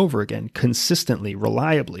over and over again, consistently,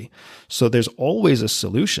 reliably. So there's always a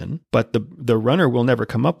solution, but the runner will never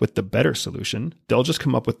come up with the better solution. They'll just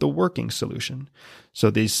come up with the working solution.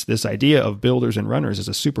 So this idea of builders and runners is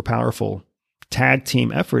a super powerful tag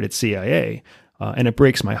team effort at CIA. And it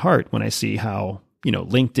breaks my heart when I see how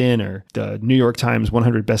LinkedIn or the New York Times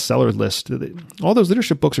 100 bestseller list, all those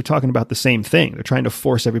leadership books are talking about the same thing. They're trying to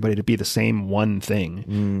force everybody to be the same one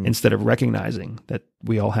thing instead of recognizing that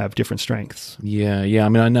we all have different strengths. Yeah. I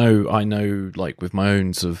mean, I know, like with my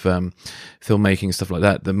own sort of filmmaking, stuff like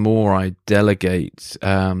that, the more I delegate,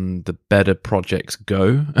 the better projects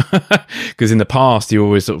go. Because in the past, you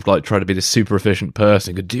always sort of like try to be the super efficient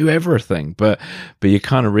person, could do everything. But you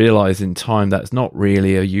kind of realize in time that's not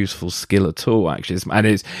really a useful skill at all, actually.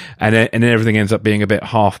 And everything ends up being a bit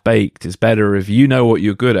half baked. It's better if you know what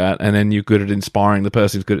you're good at, and then you're good at inspiring the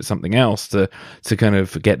person who's good at something else to kind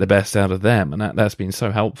of get the best out of them. And that's been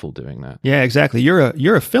so helpful doing that. Yeah, exactly. You're a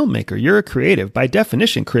filmmaker. You're a creative. By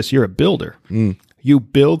definition, Chris, you're a builder. You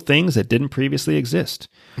build things that didn't previously exist.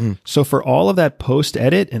 So for all of that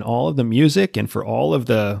post-edit and all of the music and for all of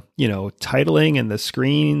the, titling and the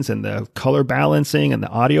screens and the color balancing and the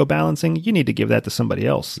audio balancing, you need to give that to somebody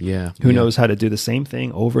else who knows how to do the same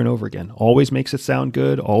thing over and over again. Always makes it sound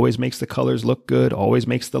good, always makes the colors look good, always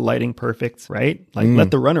makes the lighting perfect, right? Like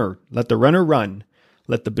let the runner run.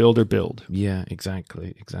 Let the builder build. Yeah,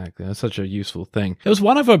 exactly. That's such a useful thing. There was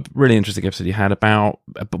one other really interesting episode you had about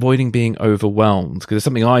avoiding being overwhelmed, because it's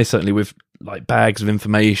something I certainly, with like bags of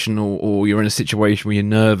information or you're in a situation where you're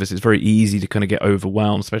nervous, it's very easy to kind of get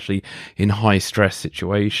overwhelmed, especially in high stress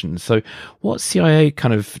situations. So what CIA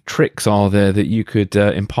kind of tricks are there that you could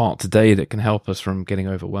impart today that can help us from getting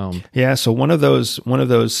overwhelmed? Yeah, so one of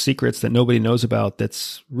those secrets that nobody knows about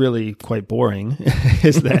that's really quite boring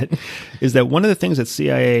is that one of the things that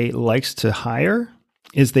CIA likes to hire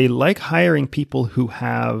is they like hiring people who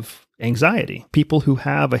have anxiety, people who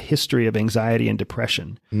have a history of anxiety and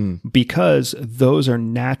depression, because those are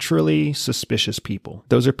naturally suspicious people.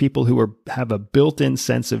 Those are people who have a built-in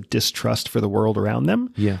sense of distrust for the world around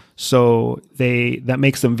them. Yeah. So that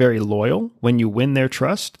makes them very loyal. When you win their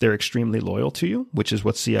trust, they're extremely loyal to you, which is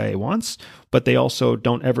what CIA wants. But they also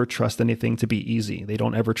don't ever trust anything to be easy. They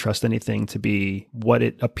don't ever trust anything to be what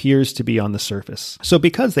it appears to be on the surface. So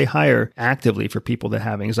because they hire actively for people that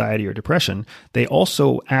have anxiety or depression, they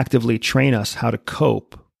also actively train us how to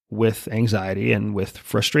cope with anxiety and with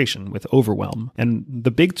frustration, with overwhelm. And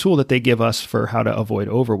the big tool that they give us for how to avoid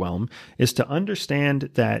overwhelm is to understand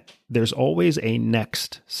that there's always a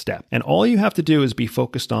next step. And all you have to do is be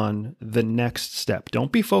focused on the next step.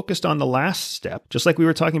 Don't be focused on the last step. Just like we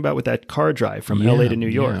were talking about with that car drive from LA to New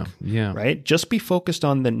York, right? Just be focused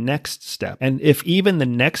on the next step. And if even the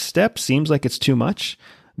next step seems like it's too much,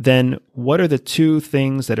 then what are the two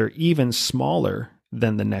things that are even smaller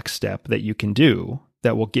than the next step that you can do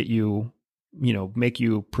that will get you, make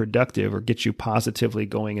you productive or get you positively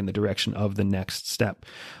going in the direction of the next step?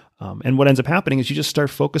 And what ends up happening is you just start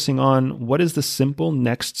focusing on what is the simple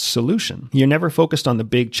next solution. You're never focused on the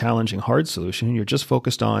big, challenging, hard solution. You're just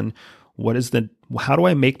focused on how do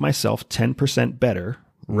I make myself 10% better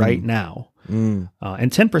right now? And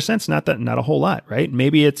 10% is not a whole lot, right?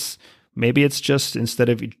 Maybe it's Maybe it's just instead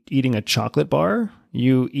of eating a chocolate bar,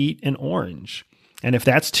 you eat an orange. And if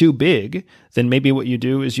that's too big, then maybe what you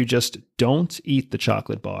do is you just don't eat the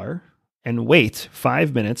chocolate bar and wait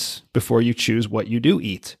 5 minutes before you choose what you do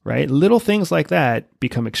eat, right? Little things like that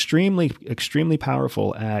become extremely, extremely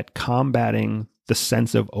powerful at combating the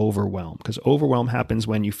sense of overwhelm, because overwhelm happens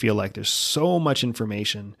when you feel like there's so much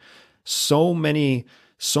information, so many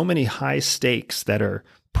high stakes that are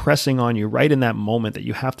pressing on you right in that moment that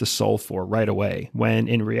you have to solve for right away, when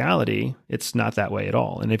in reality, it's not that way at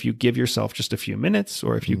all. And if you give yourself just a few minutes,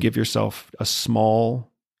 or if you give yourself a small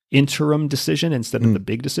interim decision instead of the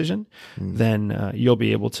big decision, then you'll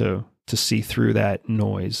be able to see through that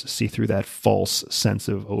noise, see through that false sense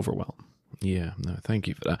of overwhelm. Yeah, no, thank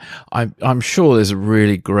you for that. I'm sure there's a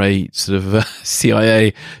really great sort of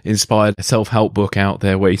CIA-inspired self-help book out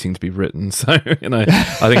there waiting to be written. So, I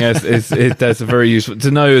think that's a very useful to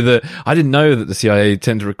know that. I didn't know that the CIA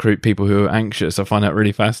tend to recruit people who are anxious. I find that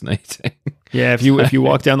really fascinating. Yeah, if you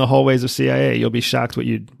walk down the hallways of CIA, you'll be shocked what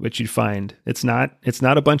you'd find. It's not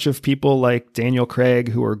a bunch of people like Daniel Craig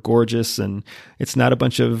who are gorgeous, and it's not a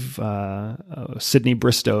bunch of Sydney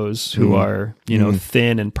Bristows who are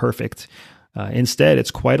thin and perfect. Instead,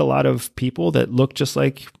 it's quite a lot of people that look just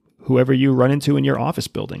like whoever you run into in your office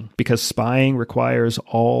building, because spying requires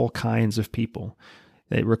all kinds of people.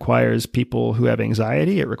 It requires people who have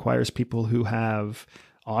anxiety. It requires people who have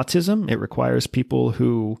autism. It requires people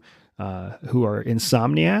who are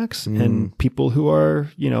insomniacs and people who are,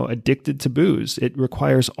 addicted to booze. It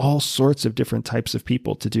requires all sorts of different types of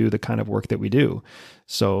people to do the kind of work that we do.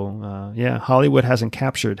 So, Hollywood hasn't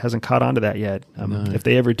caught on to that yet. No. If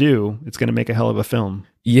they ever do, it's going to make a hell of a film.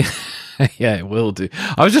 Yeah, yeah, it will do.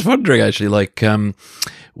 I was just wondering, actually,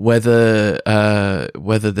 whether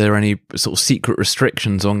there are any sort of secret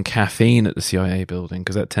restrictions on caffeine at the CIA building,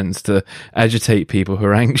 because that tends to agitate people who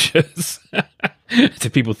are anxious. Do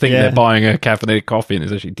people think they're buying a caffeinated coffee and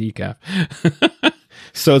it's actually decaf?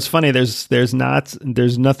 So it's funny. There's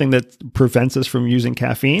nothing that prevents us from using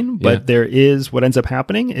caffeine, but there is. What ends up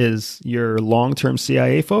happening is your long-term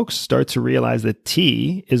CIA folks start to realize that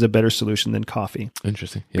tea is a better solution than coffee.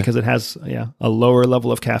 Interesting, because it has a lower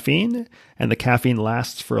level of caffeine, and the caffeine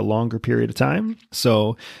lasts for a longer period of time.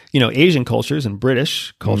 So Asian cultures and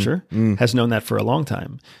British culture has known that for a long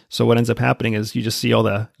time. So what ends up happening is you see all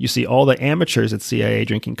the amateurs at CIA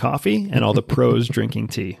drinking coffee and all the pros drinking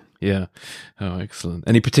tea. Yeah. Oh, excellent.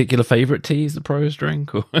 Any particular favorite teas the pros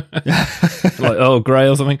drink? Or like Earl Grey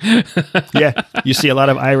or something? Yeah. You see a lot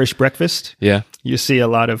of Irish breakfast. Yeah. You see a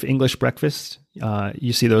lot of English breakfast.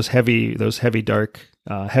 You see those heavy dark,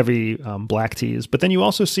 black teas. But then you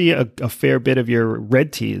also see a fair bit of your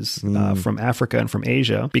red teas from Africa and from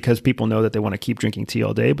Asia, because people know that they want to keep drinking tea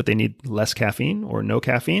all day, but they need less caffeine or no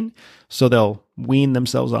caffeine. So they'll wean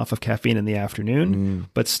themselves off of caffeine in the afternoon,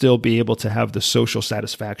 but still be able to have the social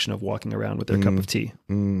satisfaction of walking around with their cup of tea.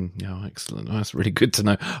 Oh, excellent. Oh, that's really good to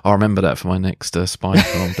know. I'll remember that for my next spy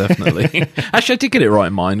film, definitely. Actually, I did get it right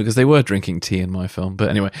in mind, because they were drinking tea in my film. But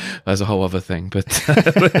anyway, that's a whole other thing. But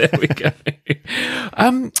there we go.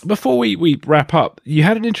 Before we wrap up, you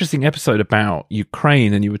had an interesting episode about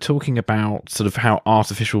Ukraine, and you were talking about sort of how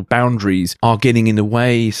artificial boundaries are getting in the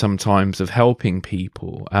way sometimes of helping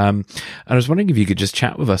people. And I was wondering if you could just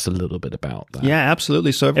chat with us a little bit about that. Yeah,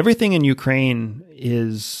 absolutely. So everything in Ukraine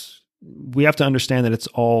we have to understand that it's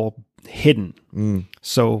all hidden.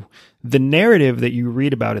 So the narrative that you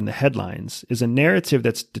read about in the headlines is a narrative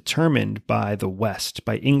that's determined by the West,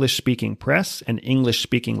 by English-speaking press and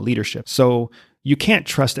English-speaking leadership. So you can't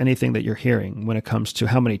trust anything that you're hearing when it comes to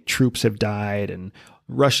how many troops have died and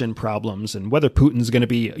Russian problems and whether Putin's going to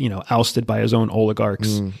be, ousted by his own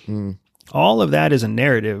oligarchs. All of that is a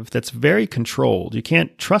narrative that's very controlled. You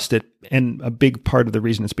can't trust it. And a big part of the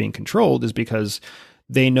reason it's being controlled is because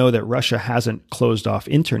they know that Russia hasn't closed off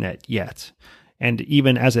internet yet. And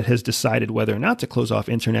even as it has decided whether or not to close off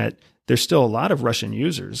internet, there's still a lot of Russian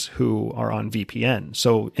users who are on VPN.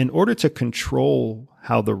 So in order to control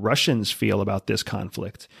how the Russians feel about this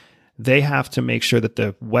conflict, they have to make sure that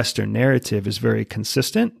the Western narrative is very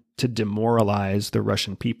consistent to demoralize the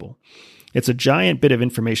Russian people. It's a giant bit of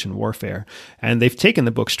information warfare, and they've taken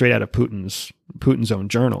the book straight out of Putin's own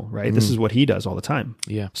journal, right? This is what he does all the time.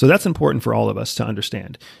 Yeah. So that's important for all of us to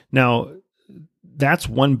understand. Now, that's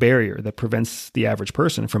one barrier that prevents the average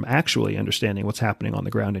person from actually understanding what's happening on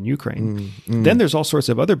the ground in Ukraine. Then there's all sorts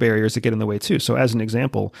of other barriers that get in the way too. So as an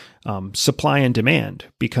example, supply and demand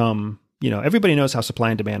become, everybody knows how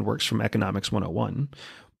supply and demand works from Economics 101.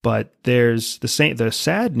 But there's the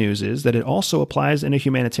sad news is that it also applies in a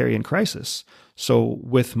humanitarian crisis. So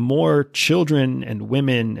with more children and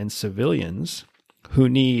women and civilians who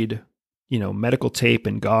need medical tape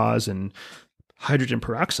and gauze and hydrogen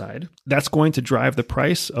peroxide, that's going to drive the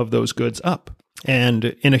price of those goods up. And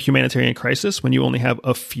in a humanitarian crisis, when you only have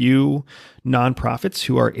a few nonprofits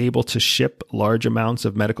who are able to ship large amounts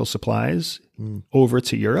of medical supplies over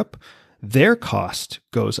to Europe, their cost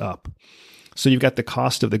goes up. So you've got the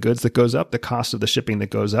cost of the goods that goes up, the cost of the shipping that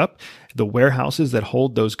goes up, the warehouses that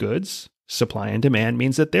hold those goods. Supply and demand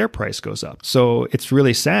means that their price goes up. So it's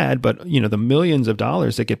really sad, but the millions of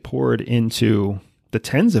dollars that get poured into the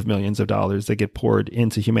tens of millions of dollars that get poured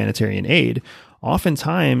into humanitarian aid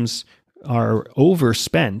oftentimes are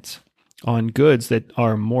overspent on goods that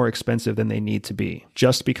are more expensive than they need to be,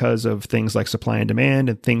 just because of things like supply and demand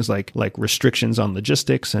and things like restrictions on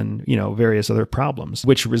logistics and various other problems,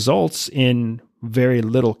 which results in very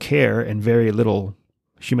little care and very little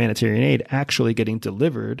humanitarian aid actually getting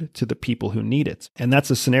delivered to the people who need it. And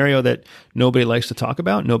that's a scenario that nobody likes to talk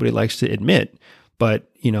about, nobody likes to admit.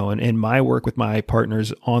 But, in my work with my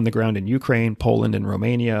partners on the ground in Ukraine, Poland, and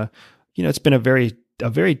Romania, it's been a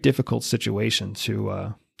very difficult situation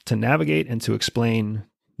to navigate and to explain,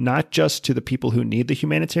 not just to the people who need the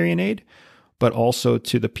humanitarian aid, but also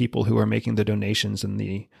to the people who are making the donations and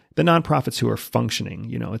the nonprofits who are functioning.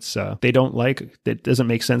 It doesn't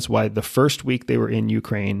make sense why the first week they were in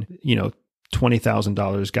Ukraine,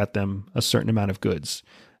 $20,000 got them a certain amount of goods.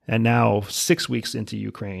 And now 6 weeks into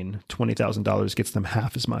Ukraine, $20,000 gets them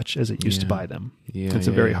half as much as it used to buy them. It's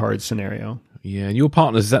a very hard scenario. Yeah, and your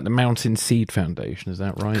partners is at the Mountain Seed Foundation, is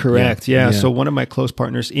that right? Correct, yeah. So one of my close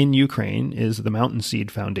partners in Ukraine is the Mountain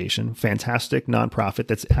Seed Foundation, fantastic nonprofit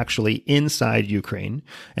that's actually inside Ukraine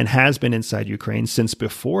and has been inside Ukraine since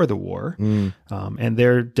before the war. And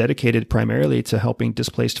they're dedicated primarily to helping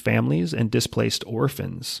displaced families and displaced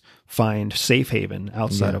orphans find safe haven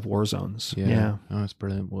outside of war zones. Yeah. Oh, that's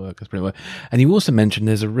brilliant work. And you also mentioned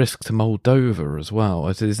there's a risk to Moldova as well.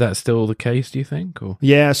 Is that still the case, do you think? Or?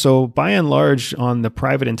 Yeah, so by and large, on the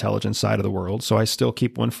private intelligence side of the world, so I still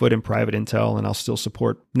keep one foot in private intel and I'll still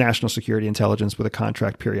support national security intelligence with a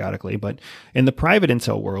contract periodically. But in the private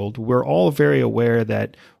intel world, we're all very aware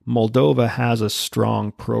that Moldova has a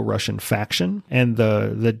strong pro-Russian faction. And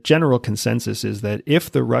the general consensus is that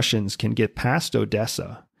if the Russians can get past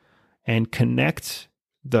Odessa and connect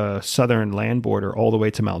the southern land border all the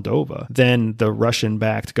way to Moldova, then the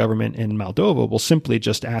Russian-backed government in Moldova will simply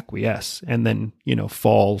just acquiesce and then,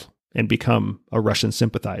 fall and become a Russian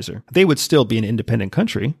sympathizer. They would still be an independent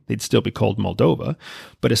country. They'd still be called Moldova,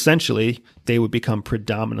 but essentially they would become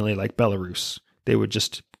predominantly like Belarus. They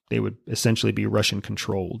would essentially be Russian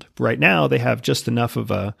controlled. Right now, they have just enough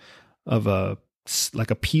of a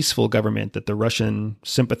peaceful government that the Russian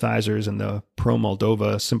sympathizers and the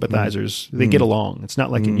pro-Moldova sympathizers, they get along. It's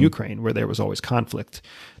not like in Ukraine where there was always conflict.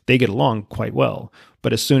 They get along quite well.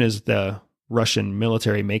 But as soon as the Russian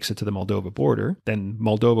military makes it to the Moldova border, then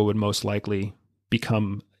Moldova would most likely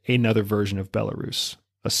become another version of Belarus,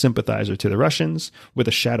 a sympathizer to the Russians with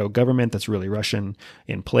a shadow government that's really Russian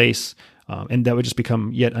in place. And that would just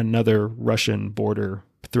become yet another Russian border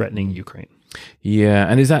threatening Ukraine. Yeah,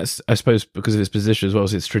 and is that, I suppose, because of its position as well,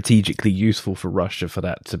 is it strategically useful for Russia for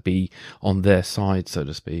that to be on their side, so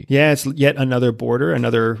to speak? Yeah, it's yet another border,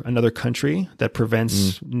 another country that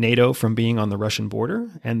prevents NATO from being on the Russian border.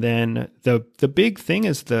 And then the big thing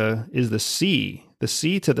is the sea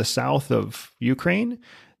to the south of Ukraine.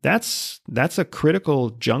 That's a critical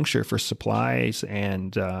juncture for supplies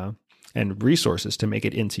and resources to make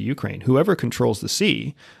it into Ukraine. Whoever controls the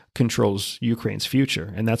sea controls Ukraine's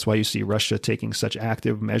future. And that's why you see Russia taking such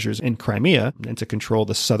active measures in Crimea and to control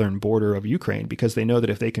the southern border of Ukraine, because they know that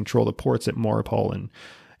if they control the ports at Mariupol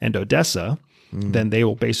and Odessa, then they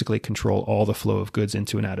will basically control all the flow of goods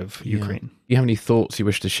into and out of Ukraine. Do you have any thoughts you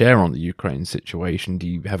wish to share on the Ukraine situation? Do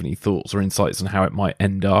you have any thoughts or insights on how it might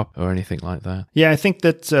end up or anything like that? Yeah, I think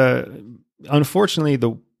that unfortunately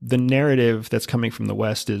the narrative that's coming from the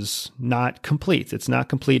West is not complete. It's not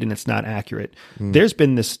complete and it's not accurate. There's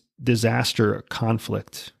been this disaster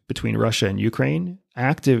conflict between Russia and Ukraine,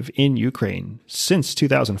 active in Ukraine since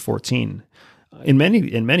 2014. In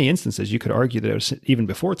many instances, you could argue that it was even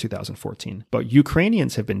before 2014. But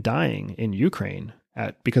Ukrainians have been dying in Ukraine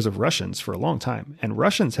because of Russians for a long time. And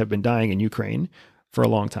Russians have been dying in Ukraine for a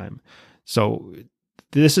long time. So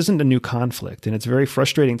this isn't a new conflict, and it's very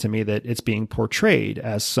frustrating to me that it's being portrayed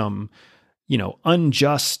as some,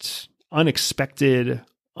 unjust, unexpected,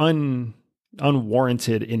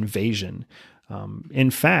 unwarranted invasion.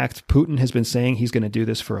 In fact, Putin has been saying he's going to do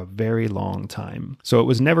this for a very long time. So it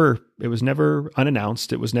was never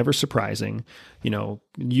unannounced. It was never surprising.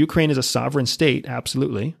 Ukraine is a sovereign state,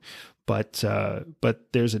 absolutely. But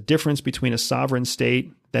there's a difference between a sovereign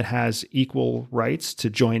state that has equal rights to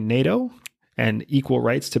join NATO and equal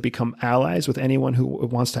rights to become allies with anyone who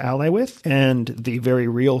wants to ally with, and the very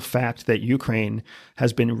real fact that Ukraine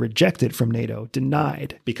has been rejected from NATO,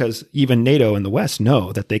 denied, because even NATO and the West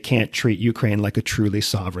know that they can't treat Ukraine like a truly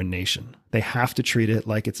sovereign nation. They have to treat it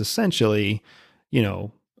like it's essentially,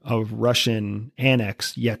 a Russian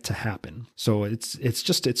annex yet to happen. So it's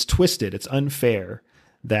twisted. It's unfair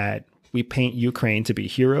that we paint Ukraine to be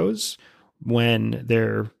heroes when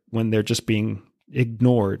they're just being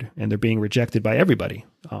ignored and they're being rejected by everybody.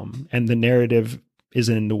 And the narrative is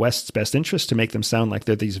in the West's best interest to make them sound like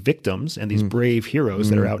they're these victims and these brave heroes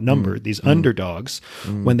that are outnumbered, these underdogs,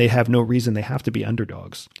 when they have no reason they have to be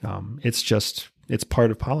underdogs. It's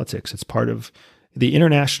part of politics. It's part of the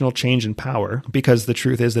international change in power, because the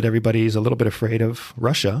truth is that everybody's a little bit afraid of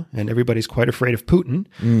Russia and everybody's quite afraid of Putin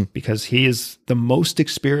because he is the most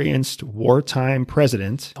experienced wartime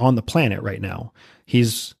president on the planet right now.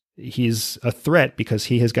 He's a threat because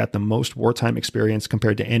he has got the most wartime experience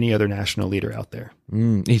compared to any other national leader out there.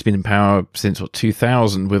 He's been in power since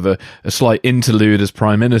 2000 with a slight interlude as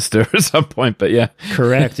prime minister at some point, but yeah.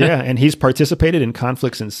 Correct, yeah. And he's participated in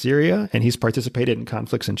conflicts in Syria, and he's participated in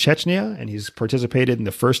conflicts in Chechnya, and he's participated in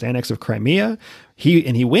the first annex of Crimea.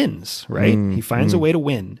 He wins, right? He finds a way to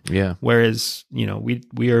win. Yeah. Whereas,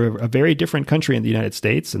 we are a very different country in the United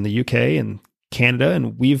States and the UK and Canada,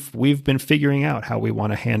 and we've been figuring out how we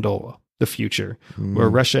want to handle the future, where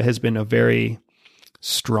Russia has been a very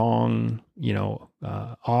strong,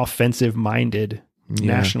 offensive-minded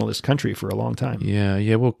nationalist country for a long time.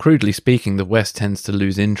 Yeah. Well, crudely speaking, the West tends to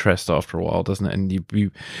lose interest after a while, doesn't it? And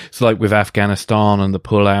it's like with Afghanistan and the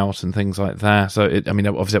pullout and things like that. So,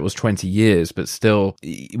 obviously it was 20 years, but still,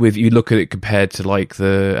 you look at it compared to like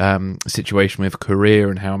the situation with Korea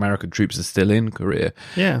and how American troops are still in Korea.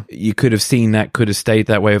 Yeah. You could have seen that could have stayed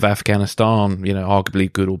that way with Afghanistan,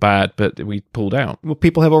 arguably good or bad, but we pulled out. Well,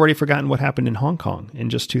 people have already forgotten what happened in Hong Kong in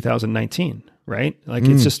just 2019, right? Like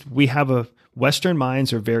it's just, Western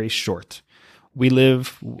minds are very short. We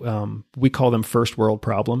call them first world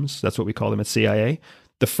problems. That's what we call them at CIA.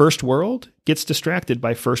 The first world gets distracted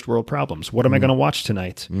by first world problems. What am I going to watch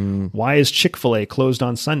tonight? Why is Chick-fil-A closed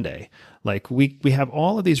on Sunday? Like we have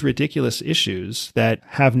all of these ridiculous issues that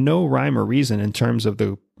have no rhyme or reason in terms of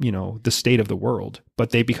the state of the world, but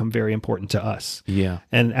they become very important to us. Yeah.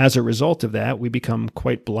 And as a result of that, we become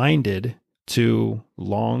quite blinded to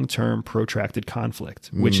long-term protracted conflict,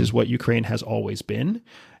 which is what Ukraine has always been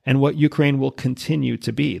and what Ukraine will continue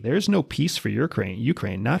to be. There's no peace for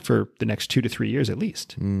Ukraine, not for the next 2 to 3 years at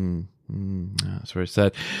least. That's very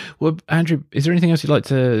sad. Well, Andrew, is there anything else you'd like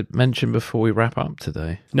to mention before we wrap up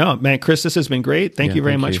today? No, man, Chris, this has been great. Thank you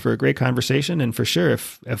very much for a great conversation. And for sure,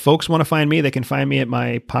 if folks want to find me, they can find me at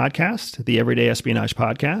my podcast, the Everyday Espionage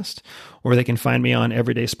Podcast, or they can find me on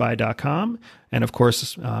everydayspy.com. And of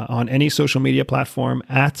course, on any social media platform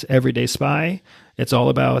at Everyday Spy. It's all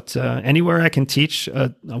about anywhere I can teach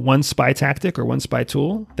one spy tactic or one spy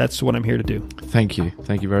tool. That's what I'm here to do. Thank you.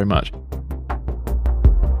 Thank you very much.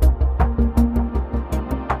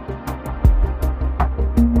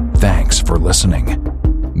 Thanks for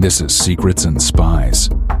listening. This is Secrets and Spies,